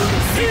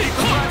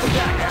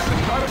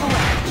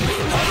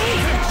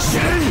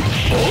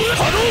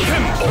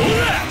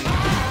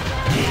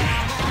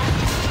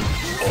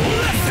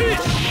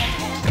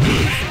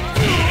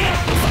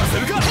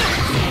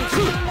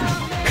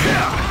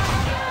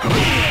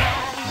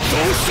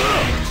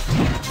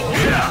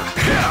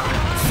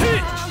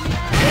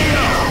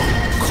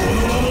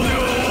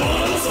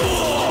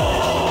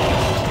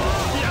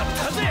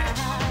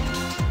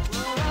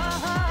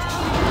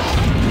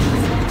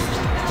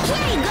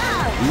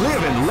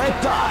 Live and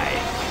let die.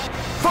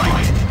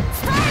 Fight!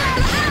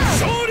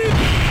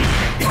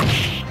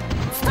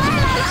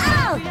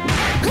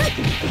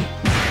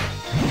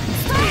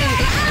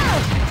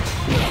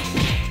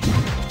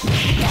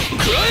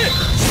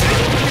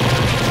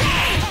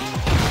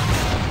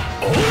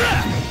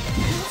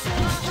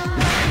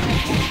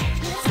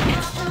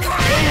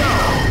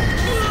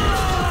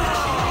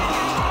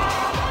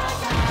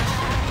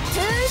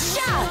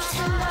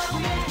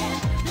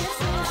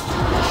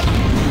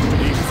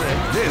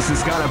 This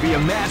is gonna be a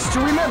match to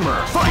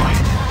remember. Fight!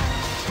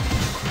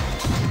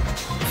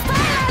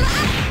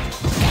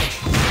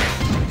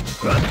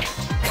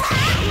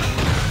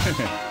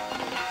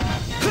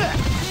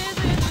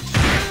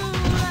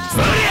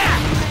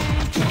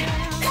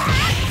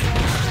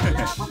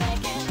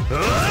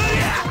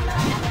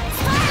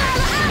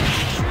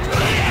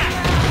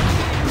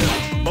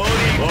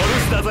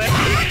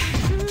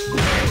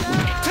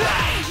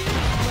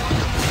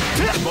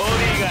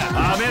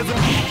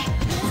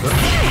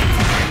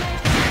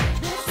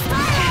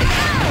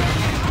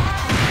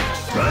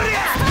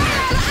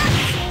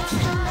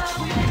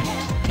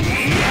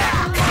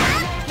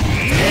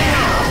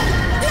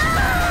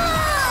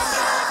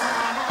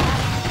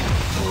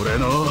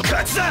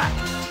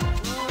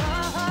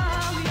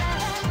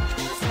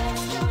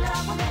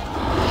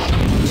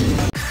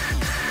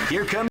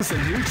 comes a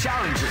new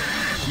challenger.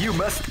 You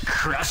must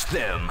crush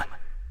them.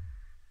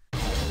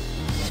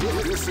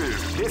 This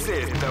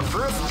is the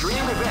first dream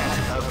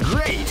event of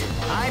Great!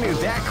 I knew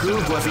that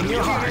groove was in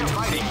your heart.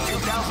 Fighting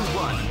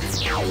 2001.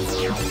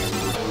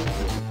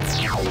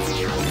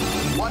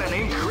 What an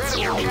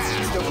incredible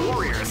cast of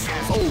warriors.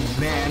 Oh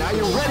man, are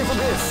you ready for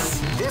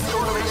this? This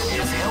tournament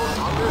is held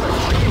under the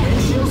free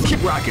ratios.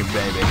 Keep rocking,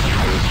 baby.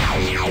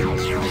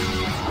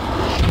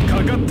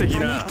 かかってき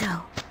な。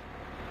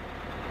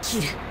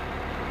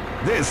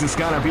 This is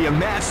gonna be a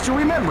match to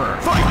remember.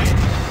 Fight!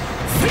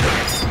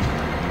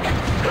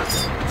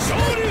 昇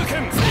竜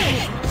拳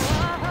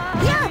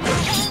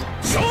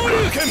昇竜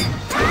拳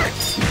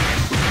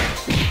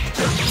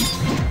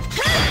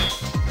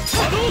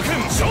波動拳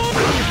勝負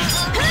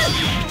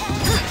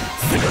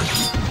波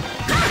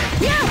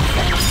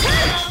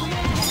動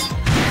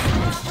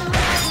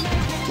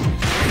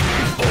拳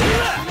オ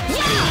ーラ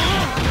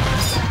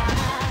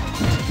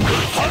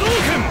波動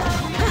拳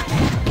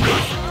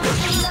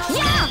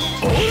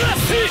オーラ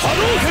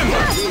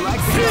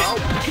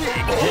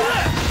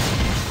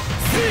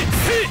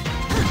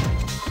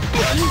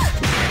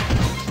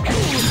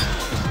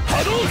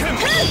波動拳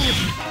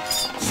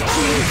昇竜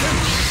拳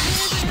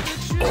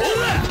オー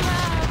ラ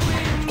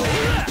オー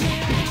ラ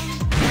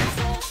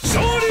昇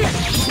竜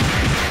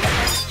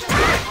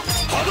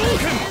波動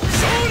拳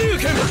昇竜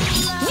拳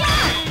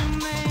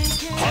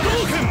波動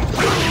拳オ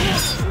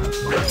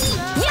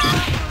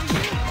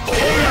ーラ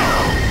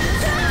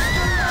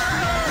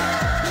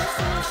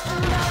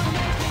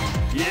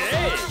イエーイ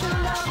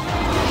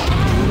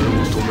俺を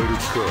止める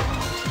気か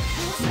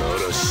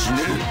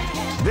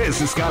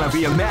This is gonna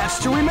be a match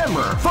to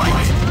remember.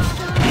 Fight!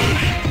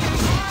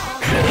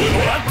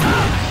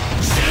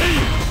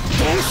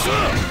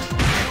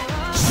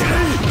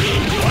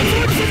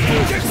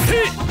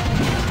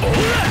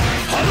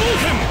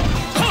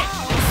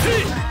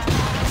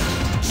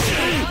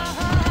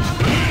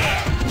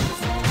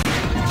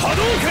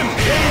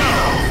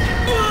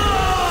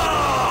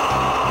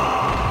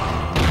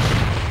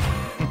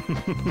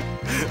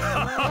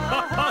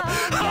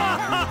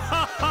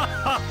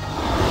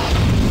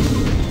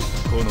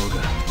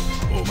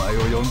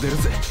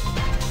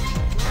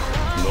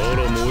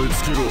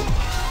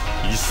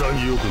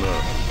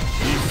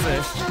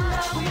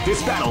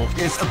 This battle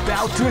is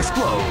about to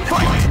explode.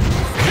 Fight!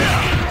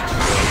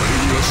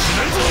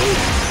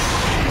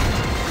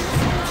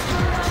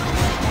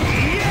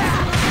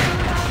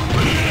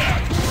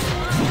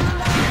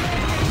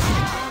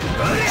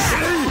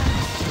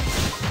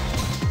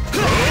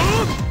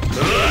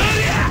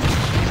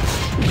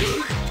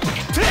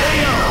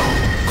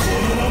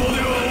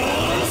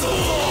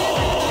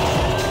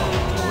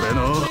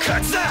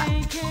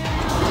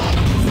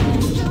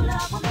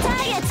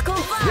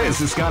 This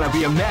is gonna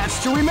be a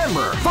match to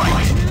remember.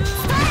 Fight!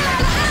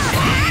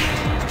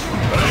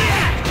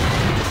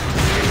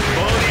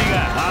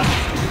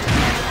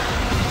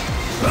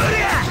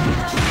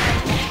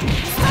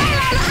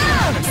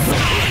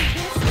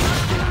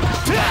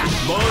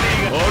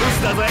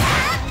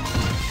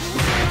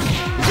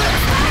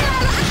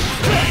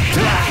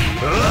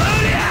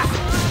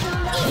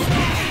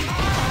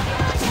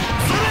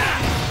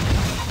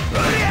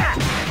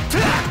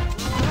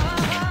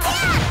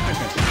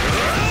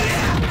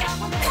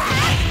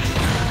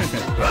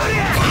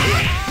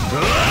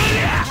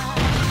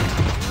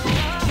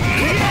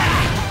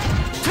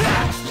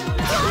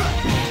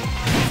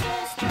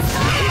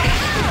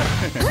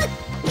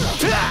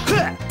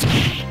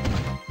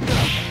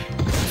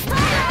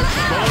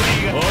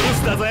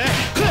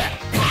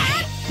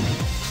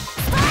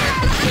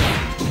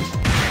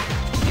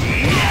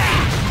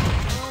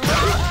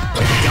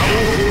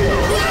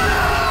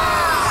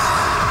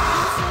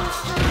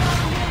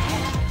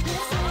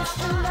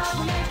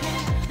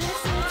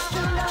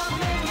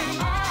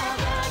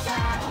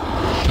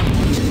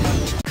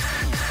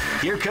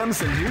 Here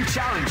comes a new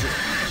challenger.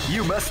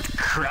 You must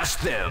crush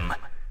them.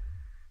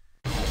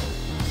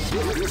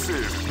 This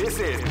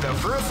is the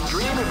first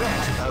dream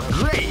event of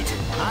Great!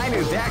 I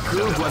knew that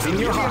groove was in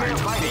your heart.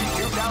 Fighting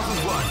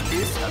 2001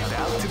 is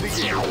about to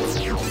begin.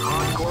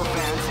 Hardcore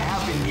fans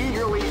have been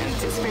eagerly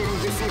anticipating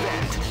this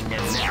event,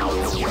 and now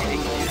the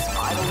waiting is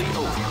finally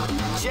over.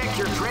 Check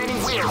your training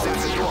wheels at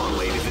the door,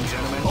 ladies and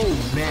gentlemen. Oh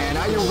man,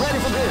 are you ready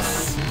for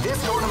this? This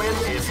tournament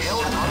is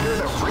held under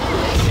the free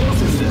ratio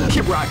system.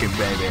 Keep rocking,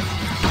 baby.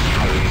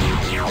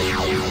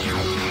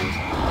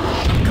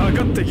 か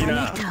かってき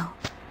な。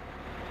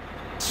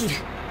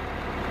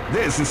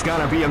 This is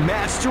gonna be a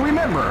match to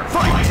remember.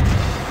 Fight!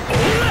 オー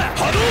ラ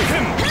波動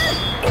拳オ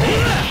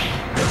ーラ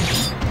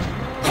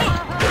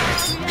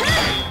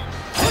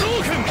波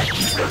動拳波動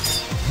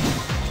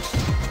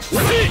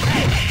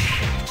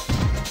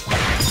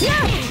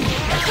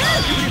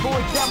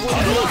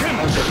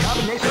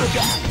拳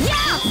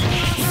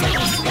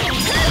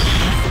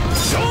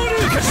昇竜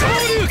拳昇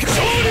竜拳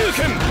昇竜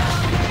拳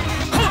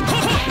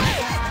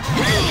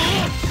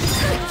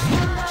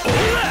オー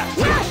ラオ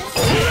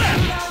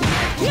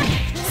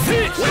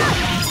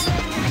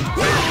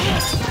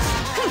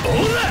ーラオ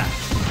ーラ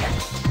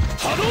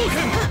波動拳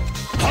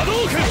波動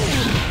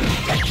拳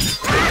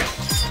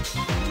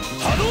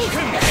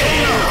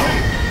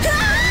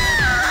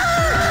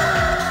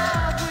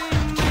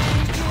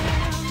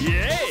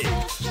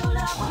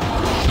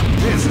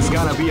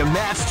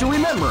match to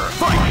remember.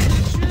 Fight!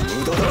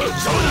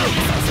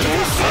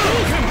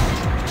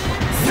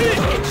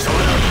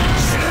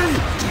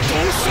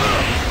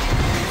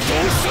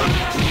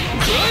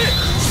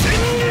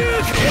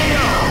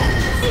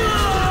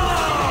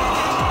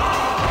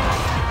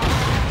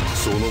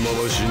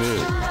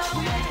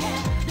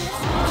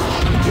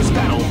 This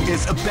battle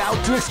is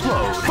about to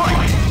explode.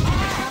 Fight!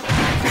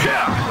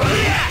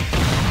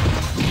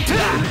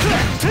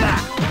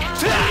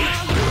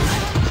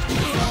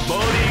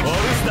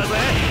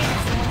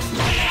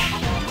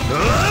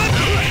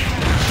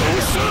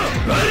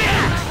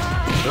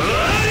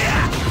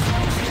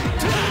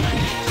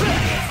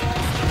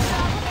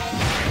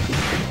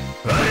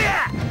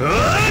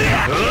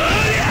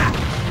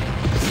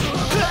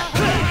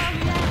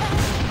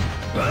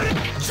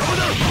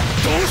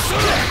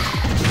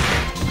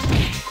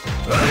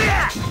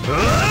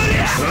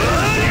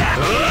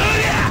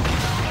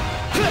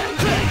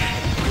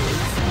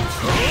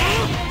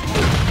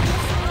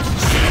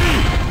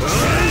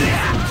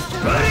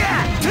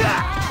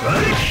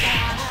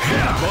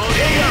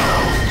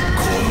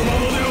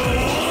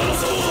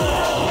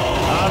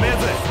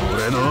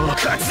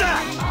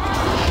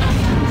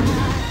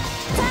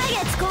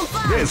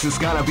 This is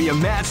gonna be a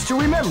match to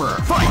remember.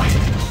 Fight!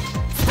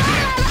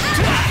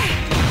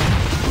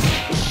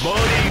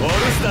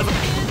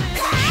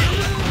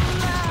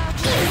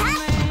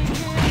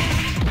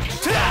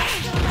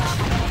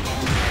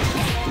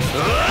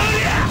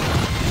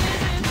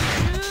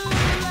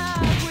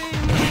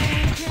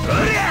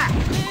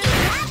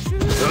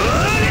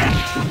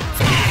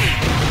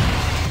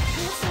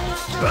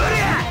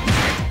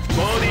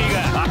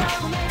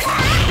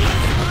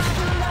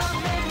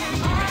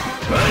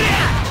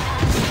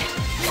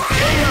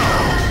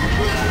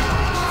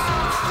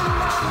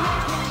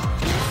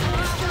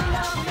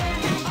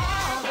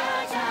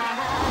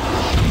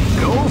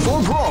 Go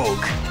for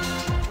broke.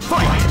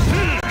 Fight!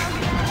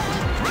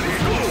 Ready,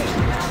 go!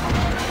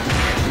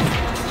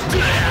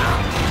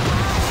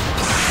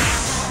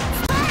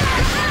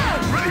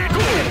 Ready,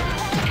 go!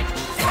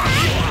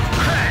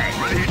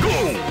 Ready, go!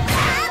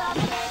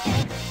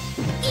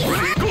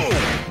 Ready, go!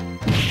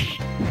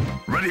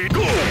 Ready, go!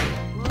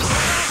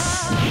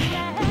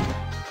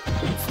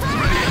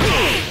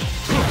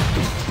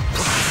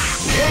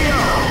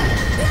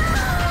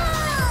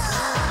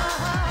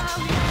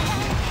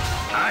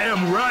 I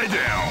am right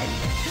down.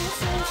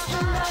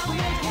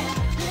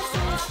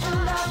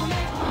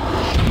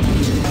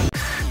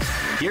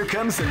 Here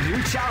comes a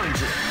new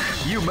challenger.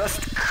 You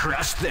must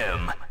crush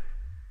them.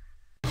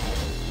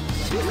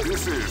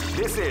 This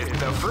is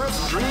the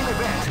first dream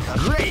event.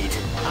 Great!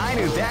 I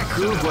knew that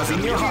groove was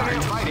in your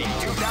heart. Fighting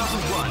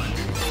 2001.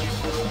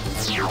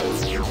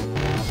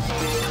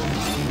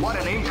 What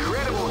an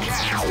incredible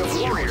cast of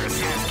warriors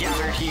has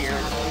gathered here.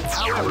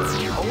 However,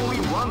 only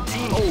one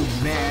team. Oh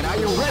man, are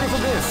you ready for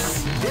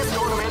this? This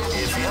tournament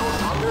is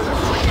held under the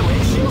free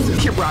ratio system.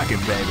 Keep rocking,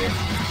 baby.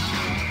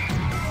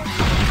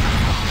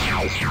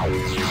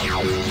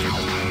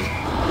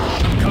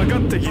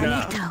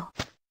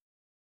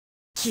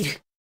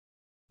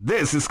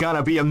 This is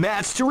gonna be a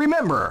match to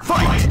remember.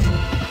 Fight!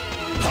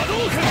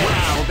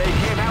 Wow, they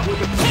came out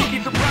with a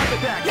sneaky surprise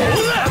attack.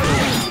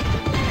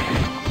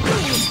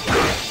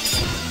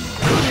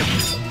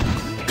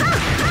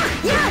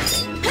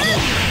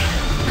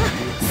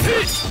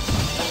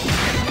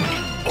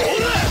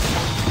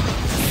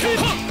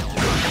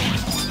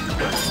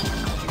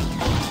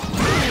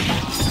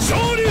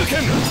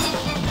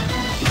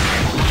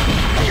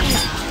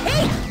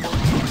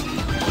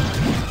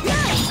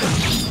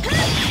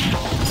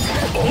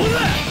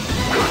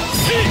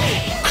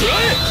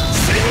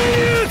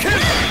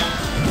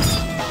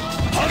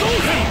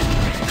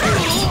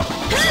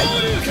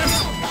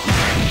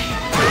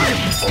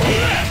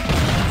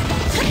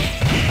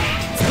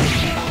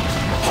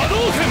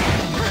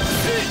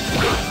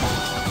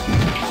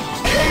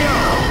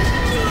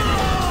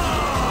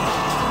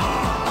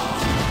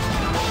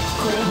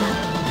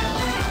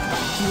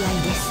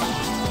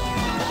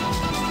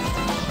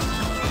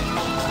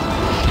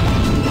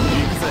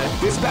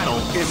 This battle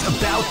is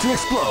about to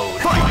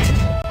explode. Fight!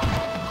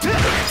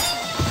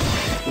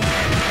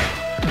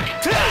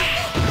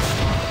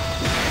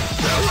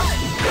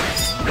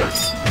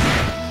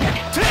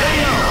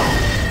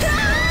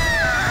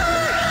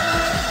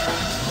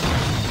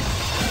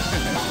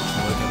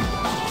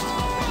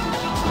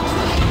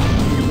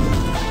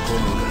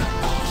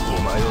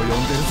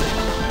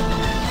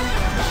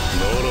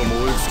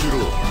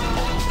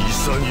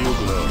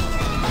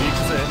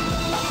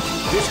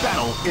 This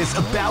battle is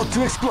about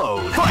to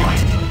explode. Fight!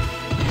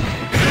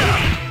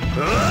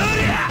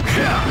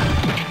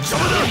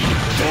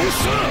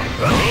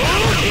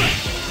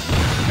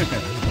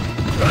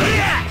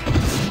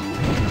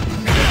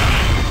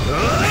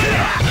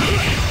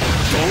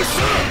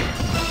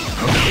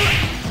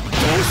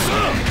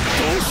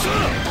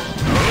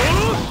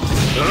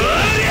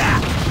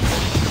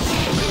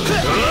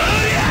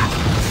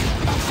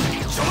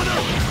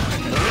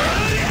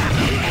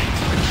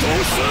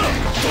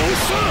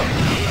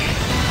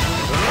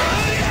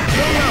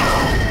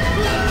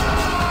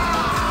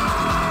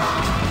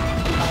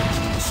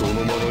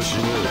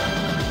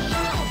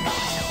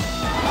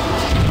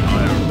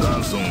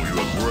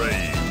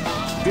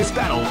 This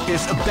battle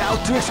is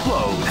about to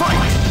explode. Fight!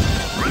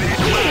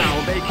 Wow,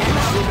 they came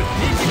out with a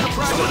sneaky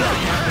surprise attack.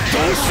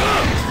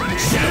 Ready,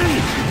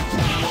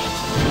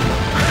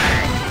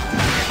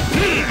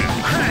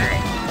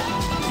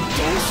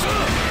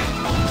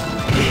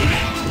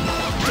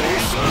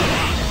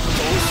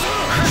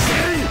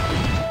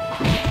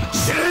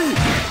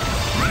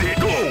 go! Ready,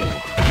 go!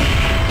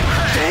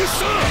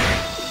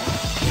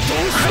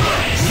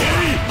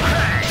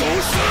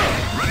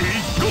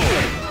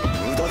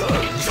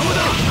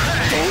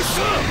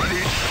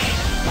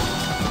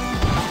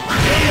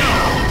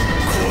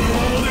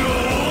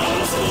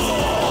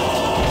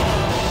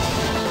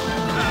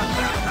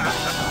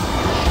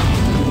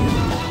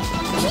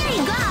 Here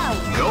you go!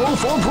 Go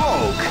for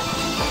broke.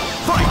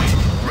 Fight!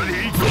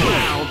 Ready, go!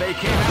 Wow, they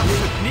came out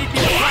with a sneaky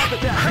surprise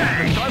attack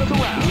at the start of the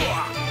round.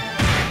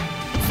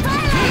 Style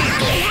of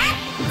ugly hat!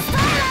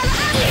 Style of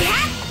ugly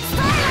hat!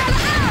 Style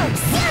of out!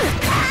 Shoot,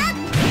 cut!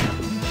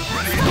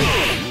 Ready, go!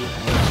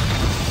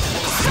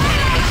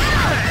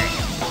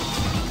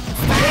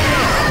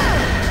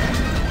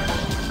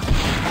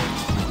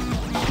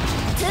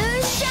 Two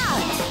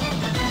shots!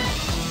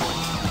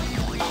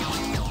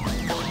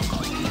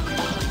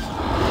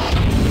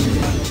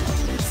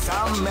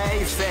 Some may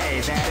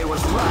say that it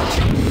was luck.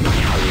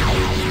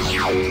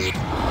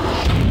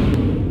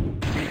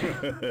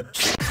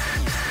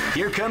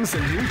 Here comes a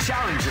new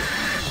challenger.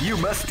 You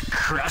must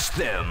crush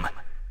them.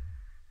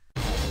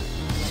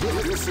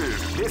 This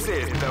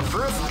is the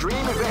first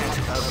dream event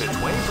of the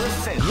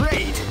 21st century.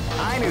 Great!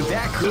 I knew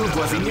that groove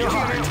was in your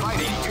heart.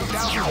 Fighting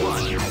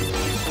 2001.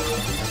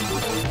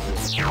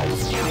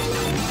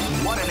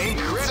 What an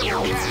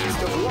incredible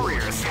cast of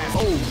warriors.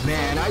 Oh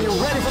man, are you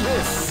ready for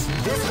this?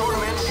 This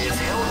tournament is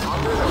held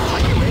under the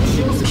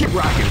regulations. Keep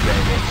rocking,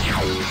 baby.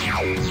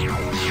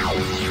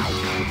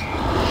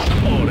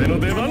 俺の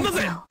出番だ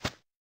ぜ。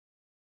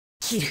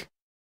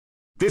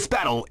 This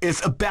battle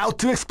is about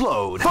to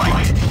explode.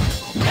 Fight!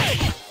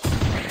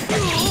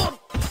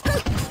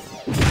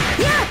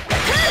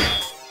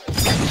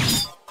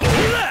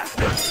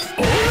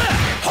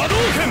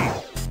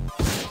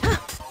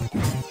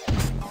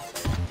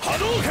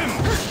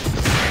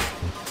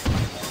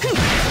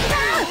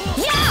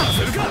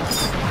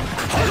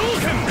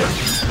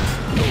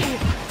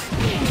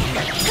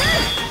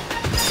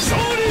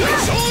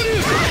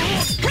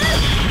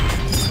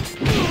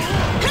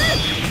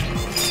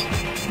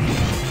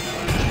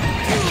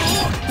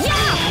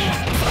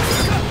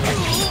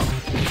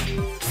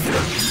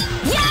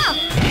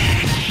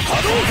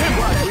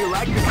 We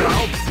like to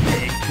call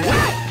big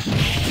death.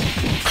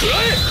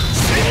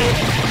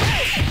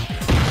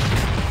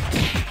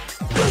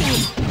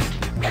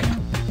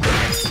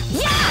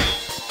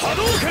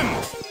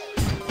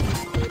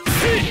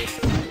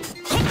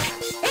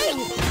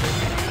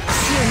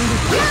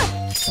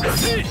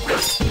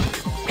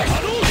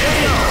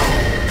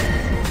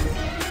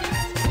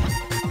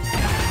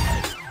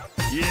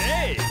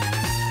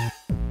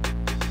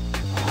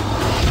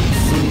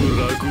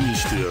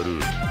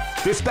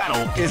 This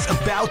battle is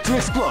about to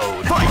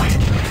explode. Fight!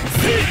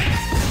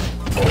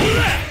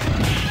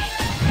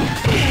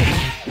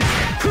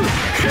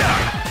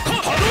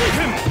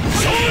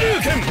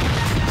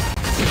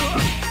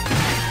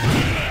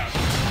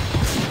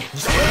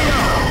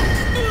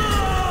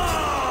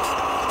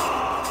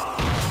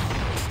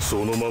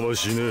そのまま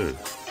死ねえ。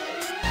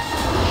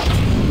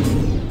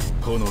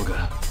炎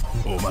が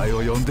お前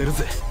を呼んでる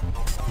ぜ。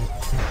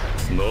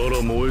な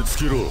ら燃え尽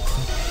きろ。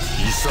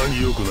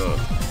潔くな。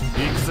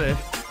行くぜ。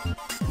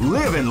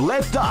 Live and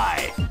let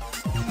die.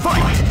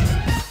 Fight!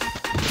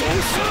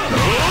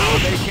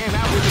 They came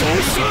out with a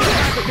sneaky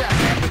surprise attack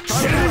at the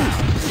start of the round.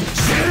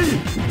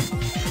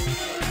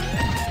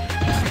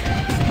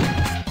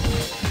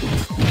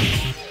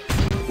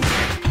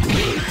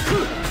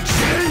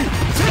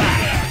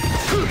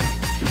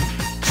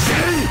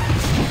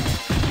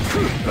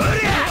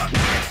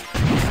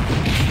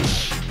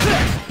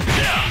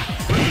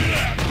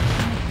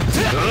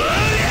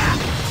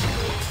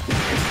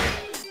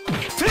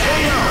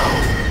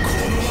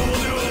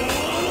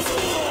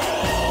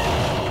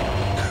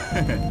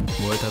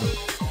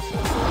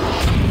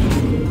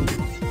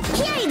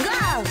 Here you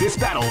go! This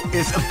battle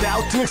is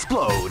about to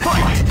explode.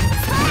 Fight! They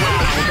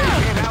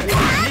came out with a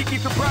sneaky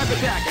surprise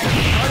attack at the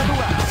start of the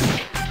round.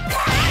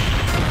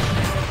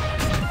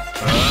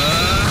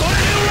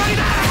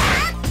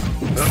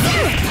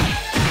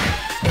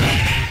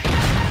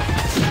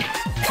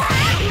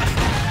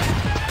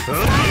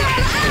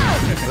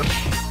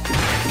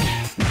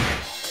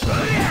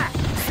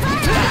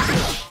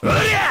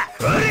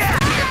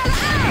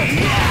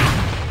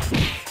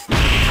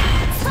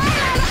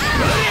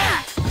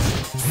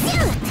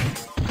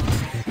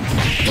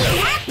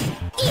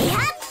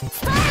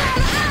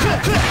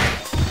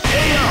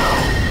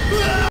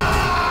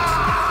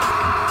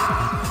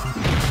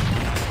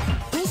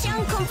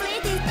 Mission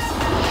completed!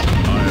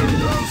 Iron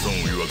dance on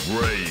your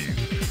grave.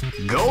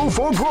 Go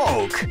for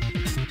broke.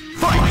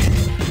 Fight!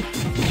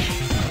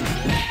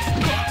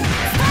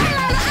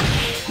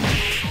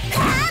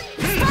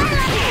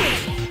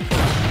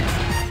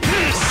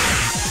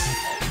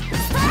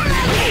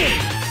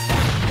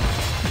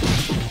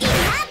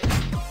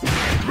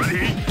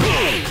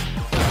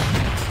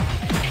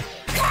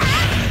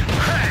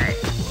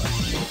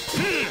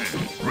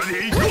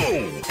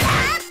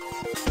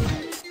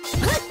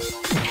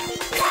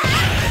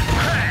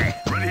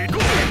 Ready, go!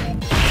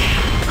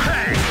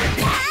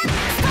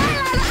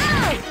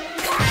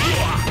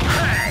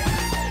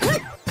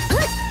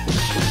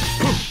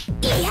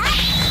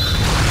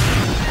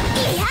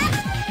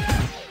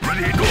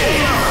 Ready, go!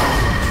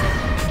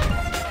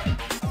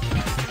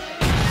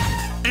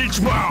 Each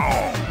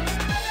bound!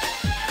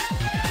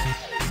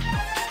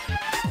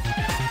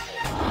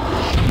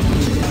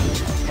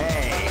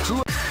 Hey,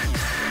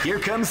 here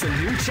comes a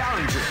new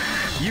challenger.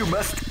 You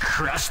must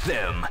crush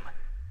them.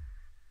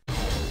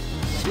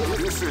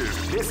 This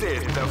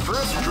is the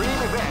first dream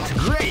event.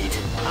 Great!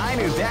 I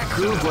knew that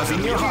groove was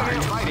in your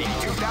heart. Fighting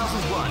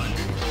 2001.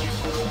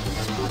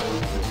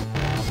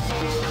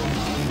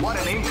 What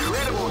an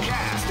incredible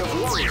cast of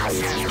warriors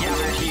has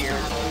gathered here.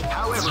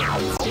 However,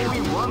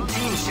 only one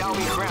team shall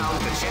be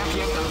crowned the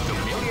champion of the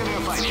Millionaire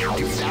Fighting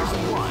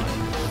 2001.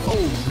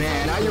 Oh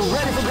man, are you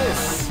ready for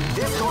this?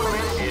 This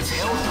tournament is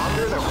held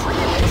under the free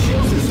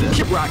ratio system.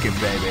 Keep rocking,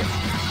 baby.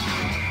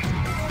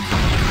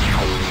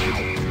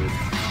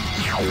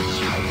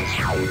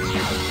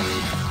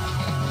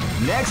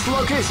 Next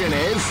location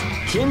is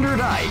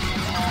Kinderdike.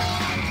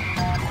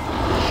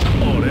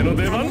 俺の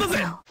出番だ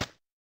ぜ。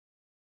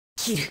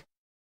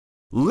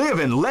 Live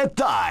and let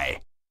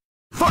die.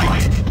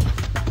 Fight!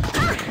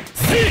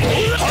 See!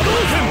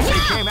 Hadouken! They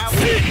came out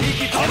with a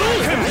sneaky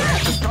Hadouken!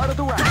 at the start of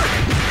the round.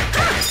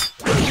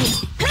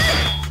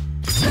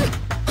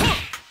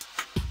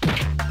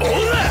 お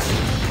ら！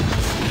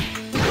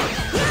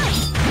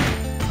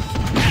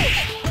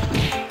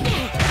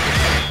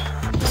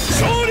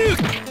 昇竜！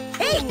 さ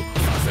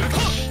せるか！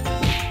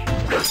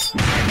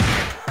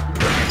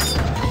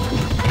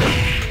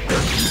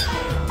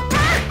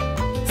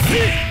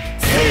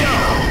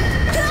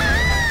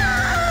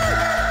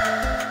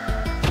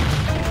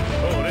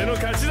 俺の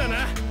勝ちだ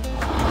な。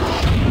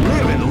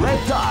 Live and let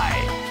die.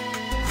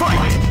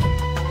 Fight!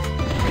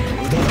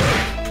 無駄だ。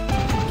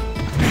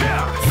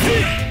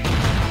See!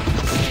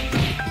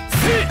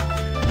 See!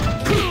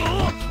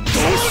 ど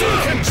うした！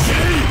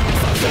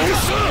どう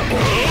した！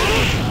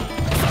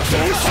ど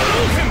うした！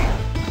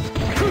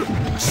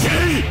シェ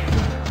イ！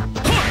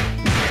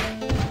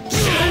シ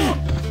ェイ！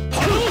波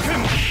動拳！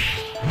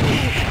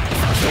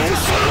どう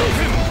した！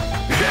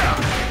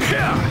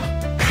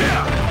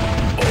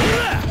お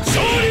ら！昇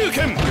竜拳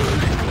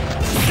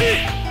！See!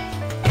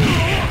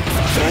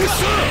 どうし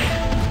た！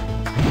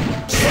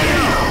シェイ！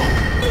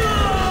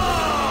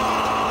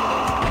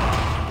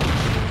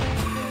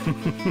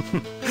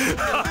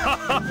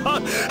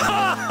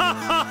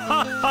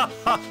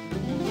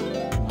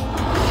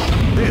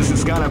 This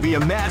is gonna be a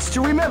match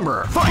to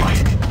remember.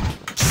 Fight!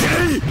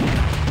 Shay!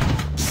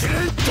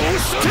 Shay! どう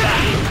した！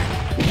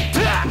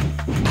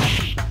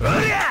う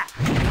りゃ！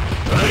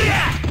うりゃ！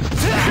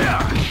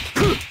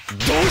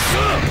どうし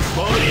た！ボ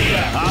ディが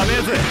甘え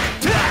ぜ！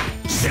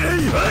 Shay! う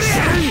りゃ！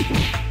 Shay!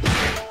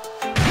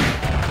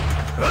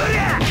 うり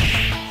ゃ！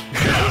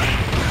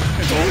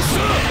どうし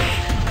た！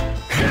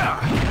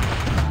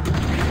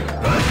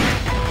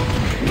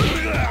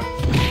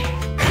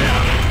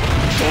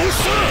 どう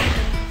した！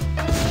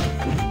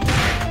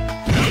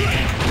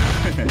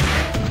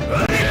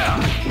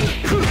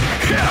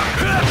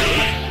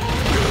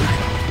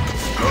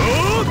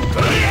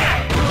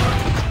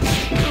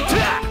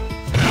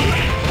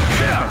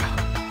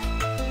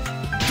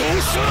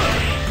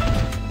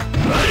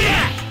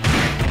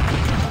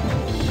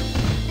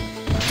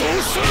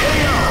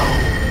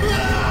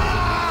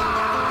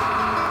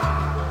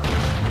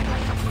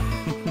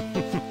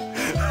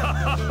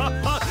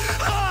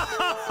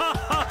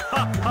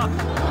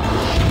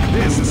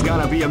 This is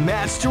gonna be a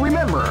match to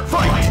remember.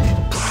 Fight!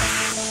 ど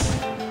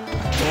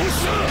う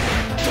した！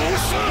どう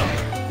した！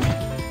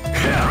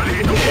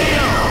 Ready, go!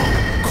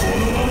 こ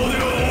のままで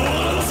は終わ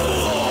らそ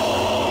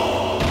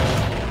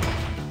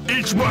う！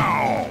 Each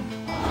bound!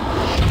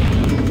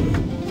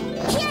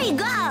 Here you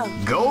go!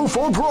 Go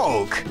for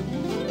broke.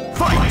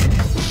 Fight!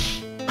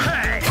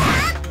 Hey!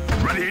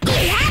 Ready, go!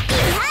 Yep.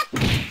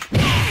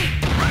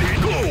 Ready,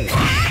 go!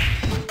 Hey!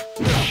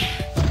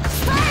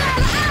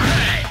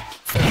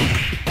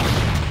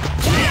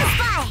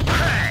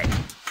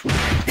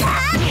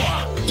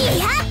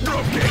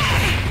 Drop kick!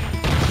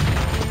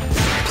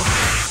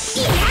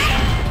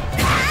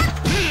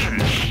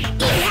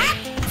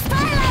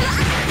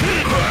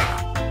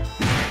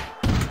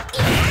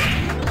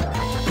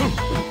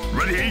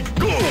 Ready,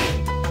 go!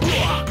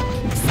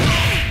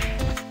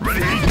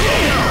 Ready, go!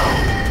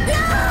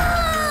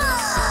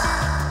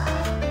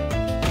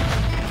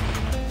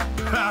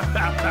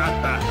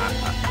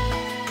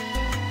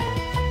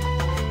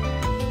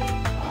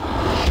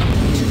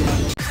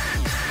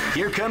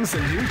 Here comes a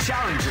new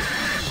challenger.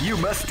 You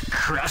must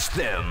crush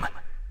them.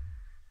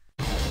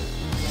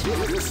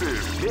 This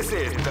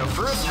is the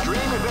first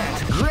dream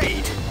event.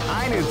 Great!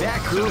 I knew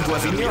that groove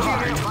was in your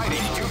heart.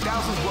 Fighting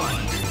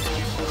 2001.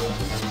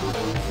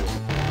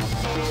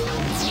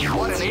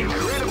 What an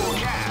incredible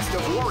cast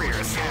of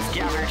warriors has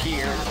gathered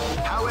here.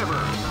 However,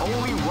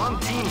 only one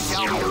team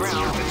shall be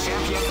crowned the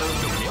champion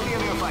of the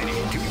Millionaire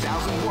Fighting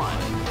 2001.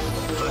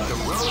 The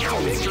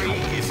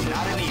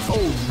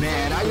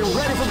are you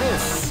ready for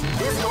this?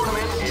 This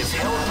tournament is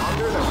held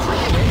under the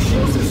free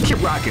ratio system.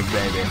 Keep rocking,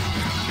 baby.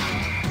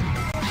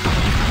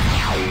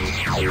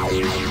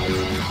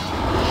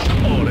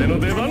 俺の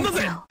出番だ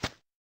ぜ。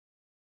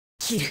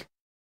切る。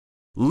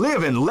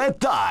 Live and let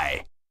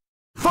die.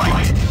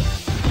 Fight!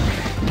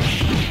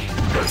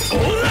 オ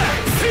ーラ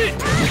せ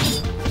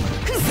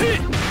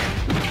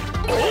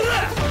オーラ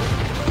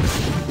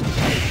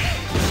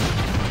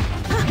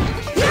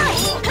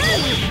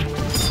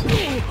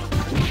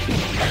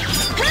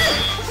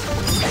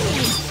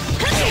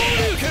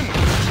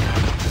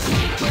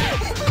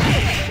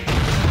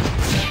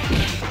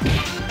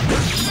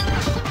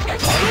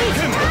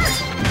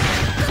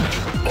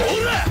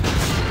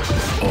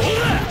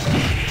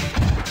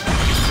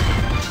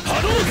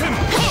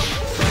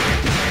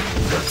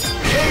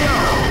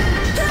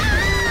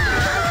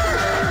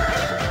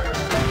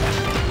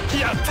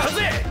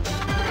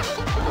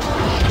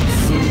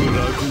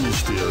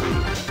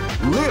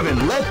Live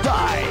and let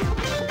die.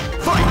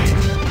 Fight!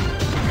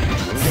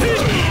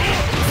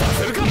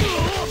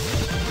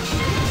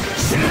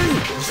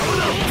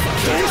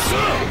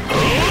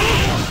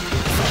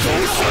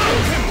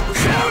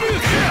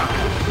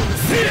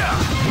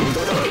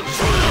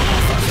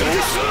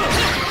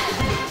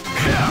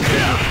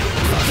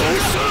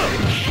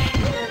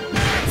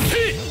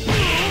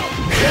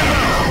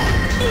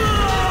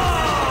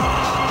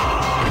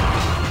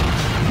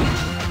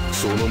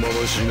 そのまま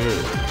死ねえ。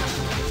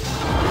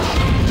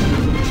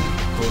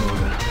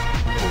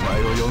お前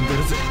を呼んで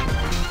るぜ。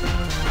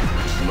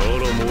なら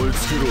燃え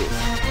尽きろ。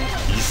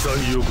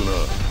潔くな。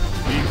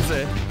行く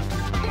ぜ。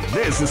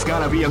 This is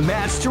gonna be a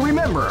match to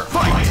remember.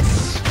 Fight!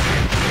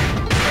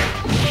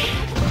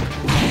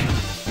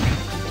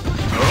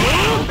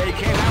 They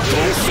came out with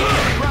a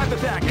surprise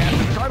attack at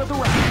the start of the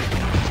round.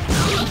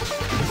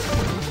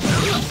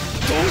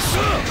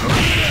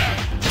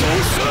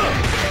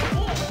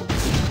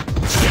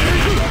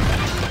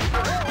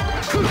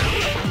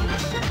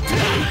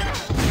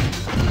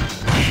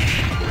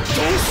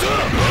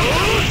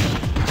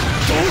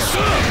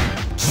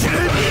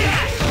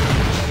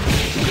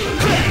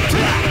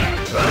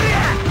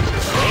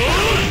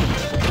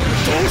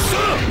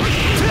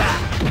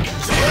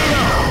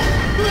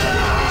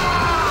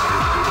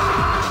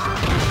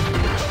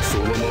 そ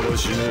のまま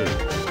死ね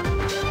え。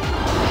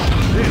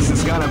 This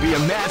is gonna be a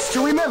match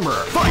to remember.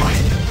 Fight!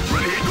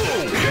 Ready, go!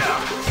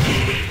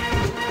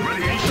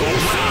 Ready, go! They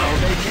came out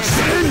with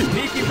a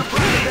sneaky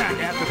surprise attack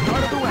at the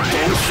start of the round.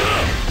 Ready,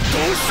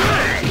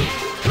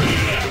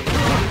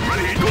 go!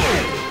 Ready,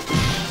 go!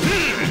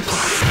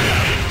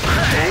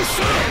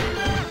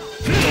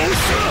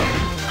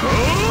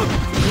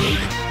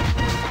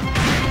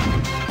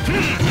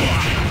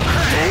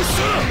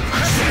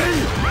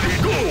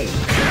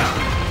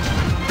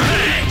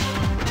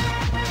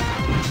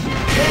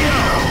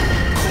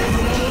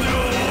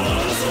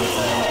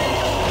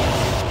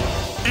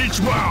 Each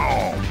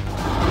round!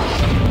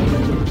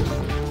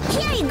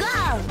 Here you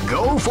go!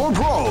 Go for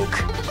broke.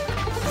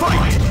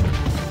 Fight!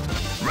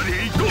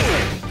 Ready, go!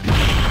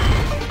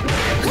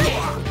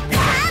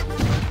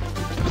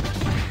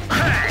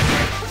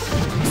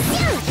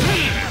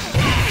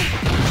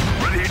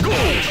 Ready, go!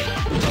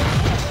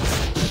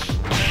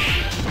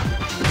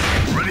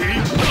 Ready,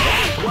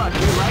 What do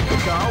you like to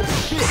call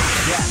big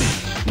damage?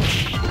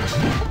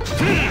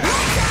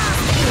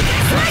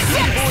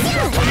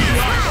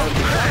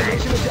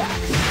 Combination attack.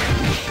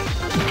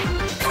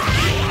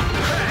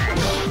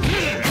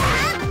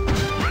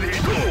 ready,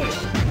 go!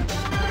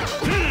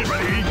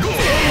 Ready, go!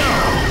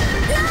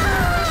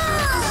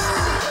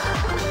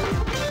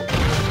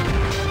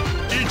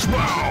 Each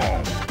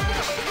round!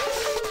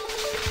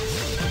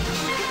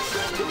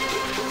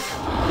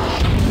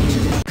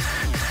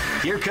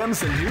 Here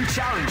comes a new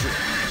challenger.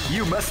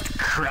 You must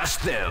crush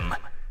them.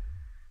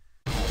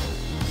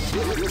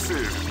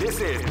 This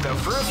is the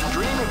first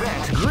dream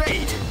event.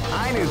 Great!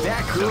 I knew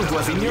that groove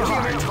was in your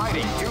heart.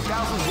 Fighting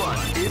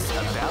 2001 is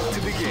about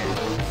to begin.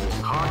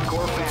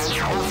 Hardcore fans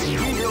have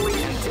been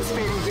eagerly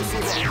anticipating this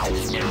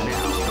event, and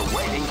now the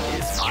waiting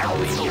is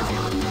finally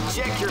over.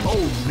 Check your...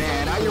 Oh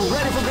man, are you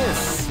ready for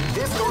this?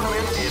 This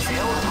tournament is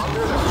held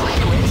under the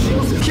free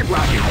ratio system. Keep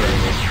rocking,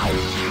 baby.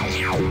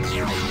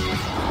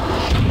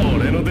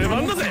 俺の出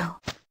番だぜ。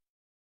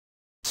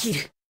切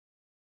る。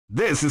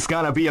 This is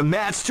gonna be a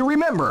match to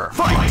remember.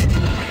 Fight!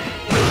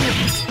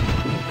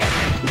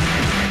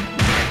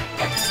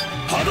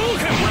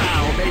 Hadouken!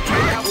 Wow, they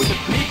came out with a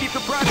sneaky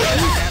surprise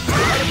attack at the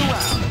start of the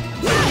round.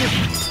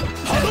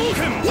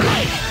 Hadouken!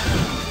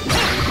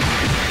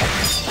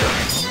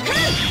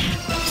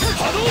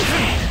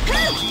 Hadouken!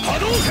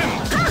 Hadouken!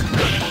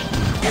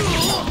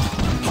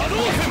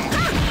 Hadouken!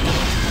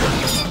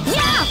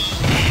 Yeah!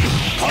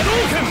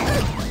 Hadouken!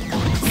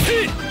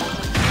 See!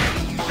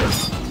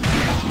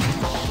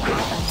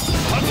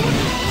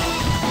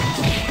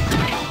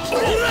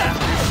 Ora!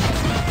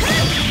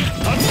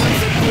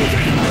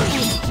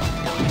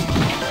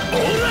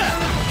 Ora!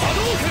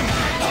 Hadouken!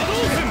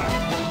 Hadouken!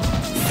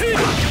 See!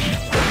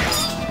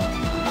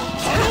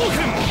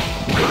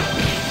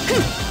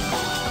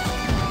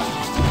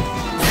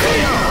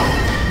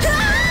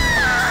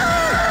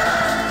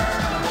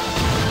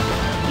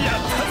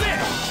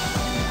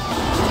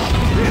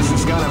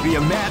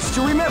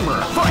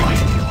 remember. Fight!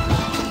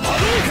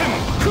 Hadouken!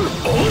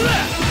 Ora!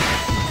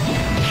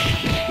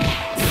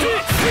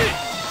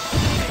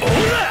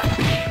 Ora!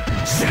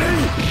 Shin!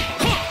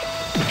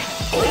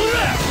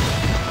 Ora!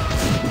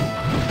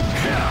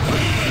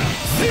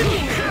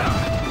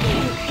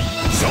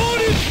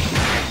 Shorin!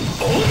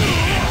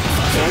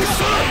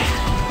 Dosa!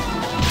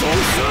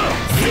 Dosa!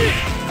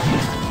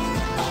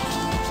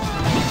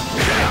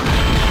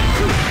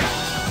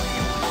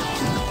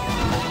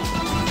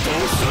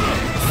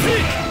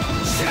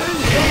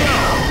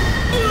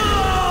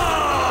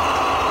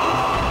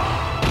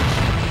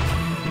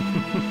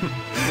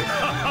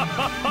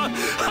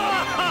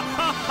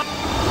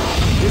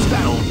 This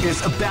battle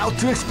is about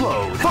to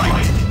explode.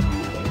 Fight!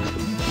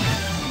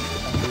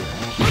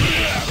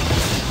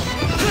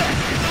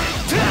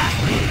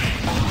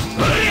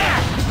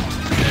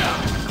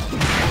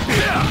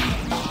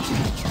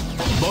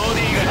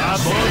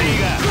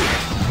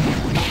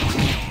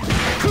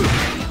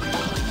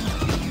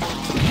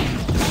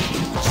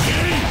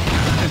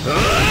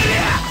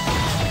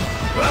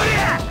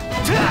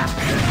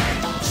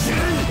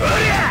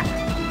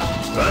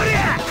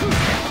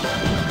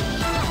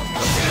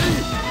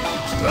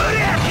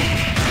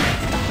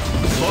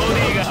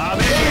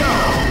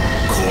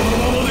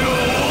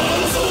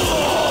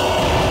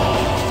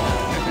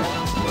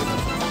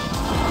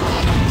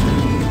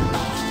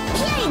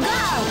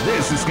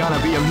 This is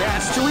gonna be a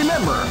match to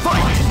remember.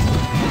 Fight!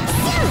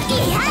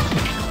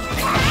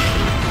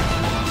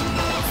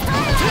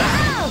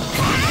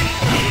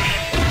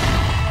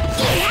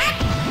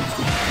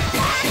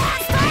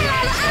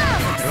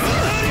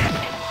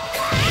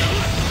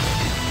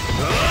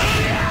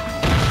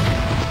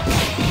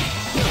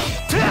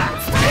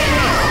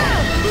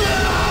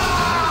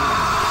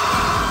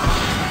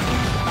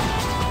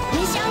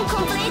 Mission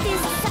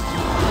completed.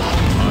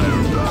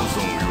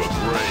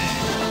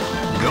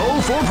 Go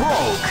for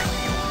broke.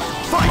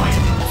 Fight!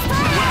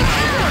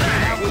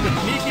 With a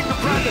sneaky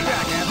surprise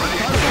attack at the start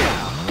of the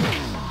round.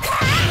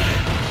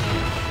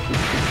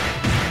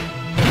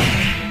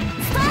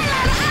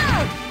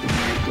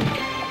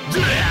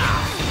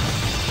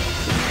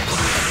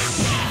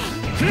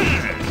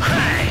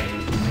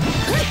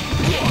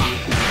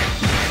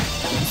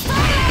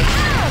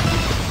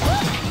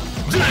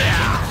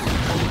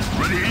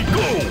 Ready,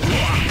 go!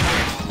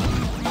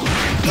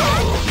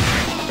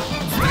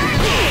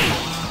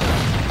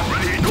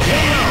 Ready, go!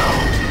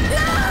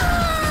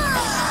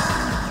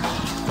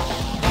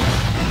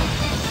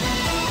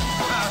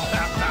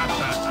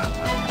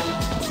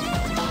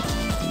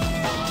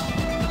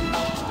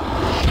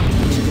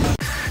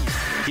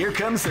 Here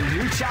comes a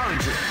new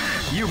challenger.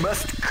 You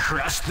must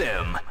crush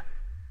them.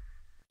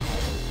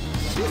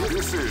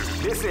 This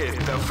is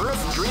the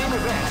first dream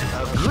event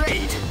of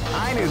Great!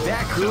 I Knew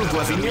That Groove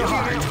Was In Your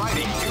Heart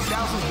Fighting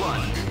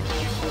 2001.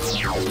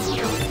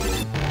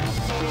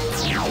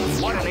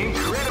 What an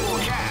incredible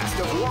cast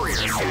of warriors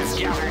has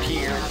gathered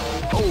here.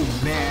 Oh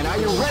man, are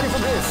you ready for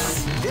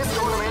this? This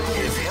tournament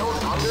is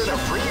held under the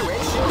free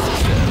ratio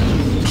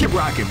system. Keep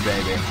rocking,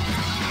 baby.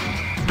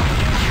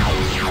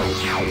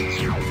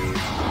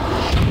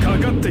 か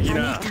かってき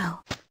な。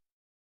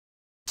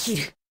切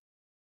る。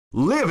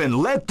 Live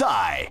and let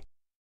die.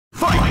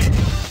 Fight!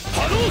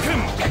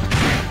 Hadouken!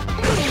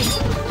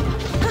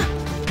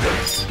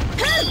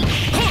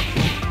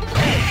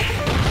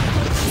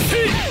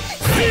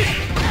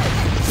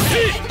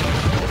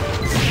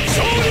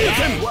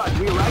 Shoryuken! What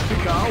we like to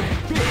call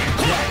Big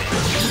Daddy.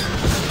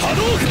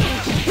 Hadouken!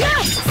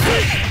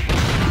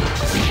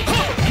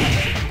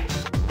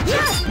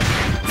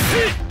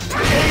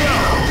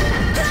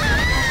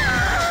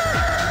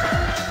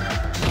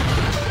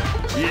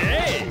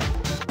 Yay!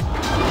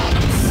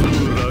 すぐ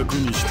楽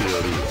にしてやる。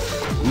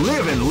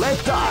 Live and let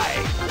die.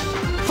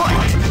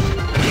 Fight!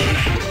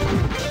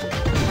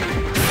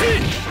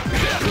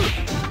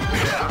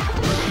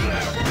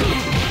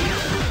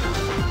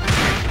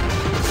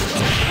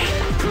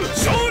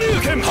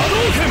 Shoryuken!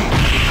 Hadouken!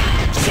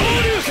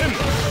 Shoryuken!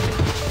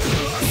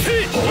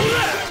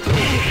 Ora!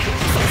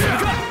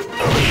 Saseruka!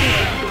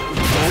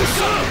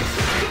 Dosa!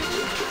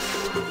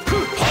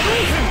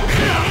 Hadouken!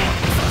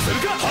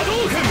 Saseruka!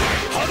 Hadouken!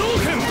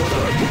 Hadouken!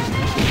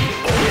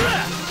 Ora!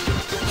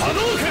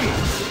 Hadouken!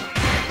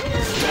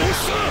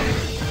 Dosa!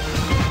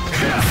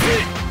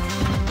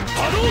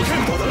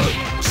 Hadouken!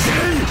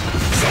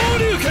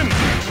 Shoryuken!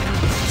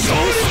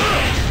 Dosa!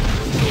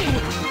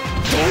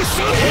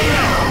 Dosa!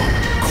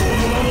 こ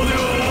のままでは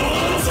終わ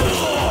らんぞ。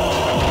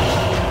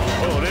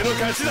俺の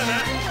勝ちだな。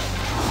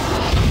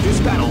 This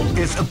battle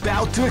is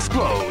about to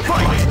explode.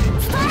 Fight!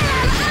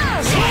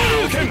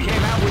 Shoryuken!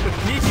 Came out with a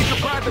sneaky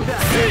surprise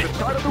attack at the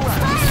start of the round.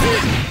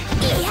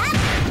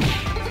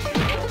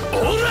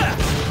 Ora!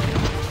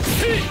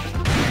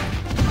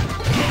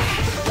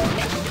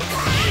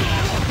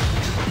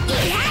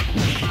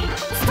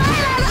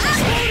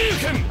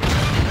 Shoryuken!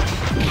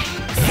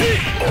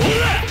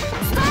 Ora!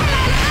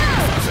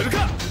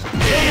 Saseruka!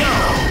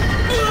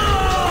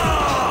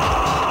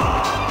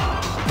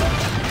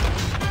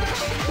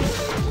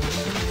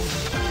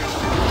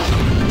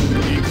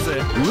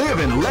 Live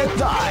and let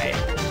die.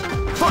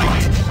 Fight!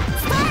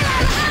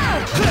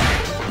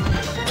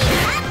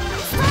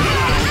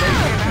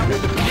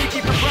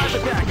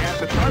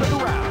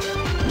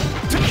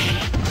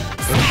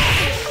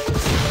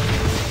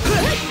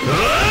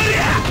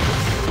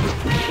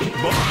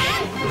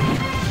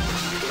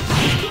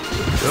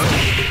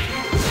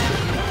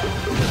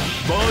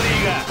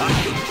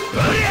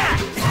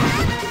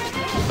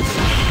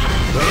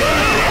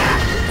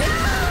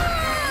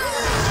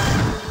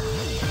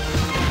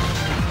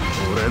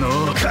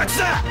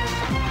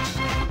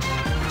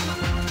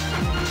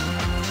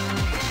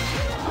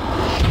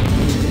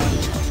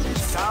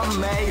 Some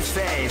may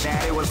say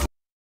that it was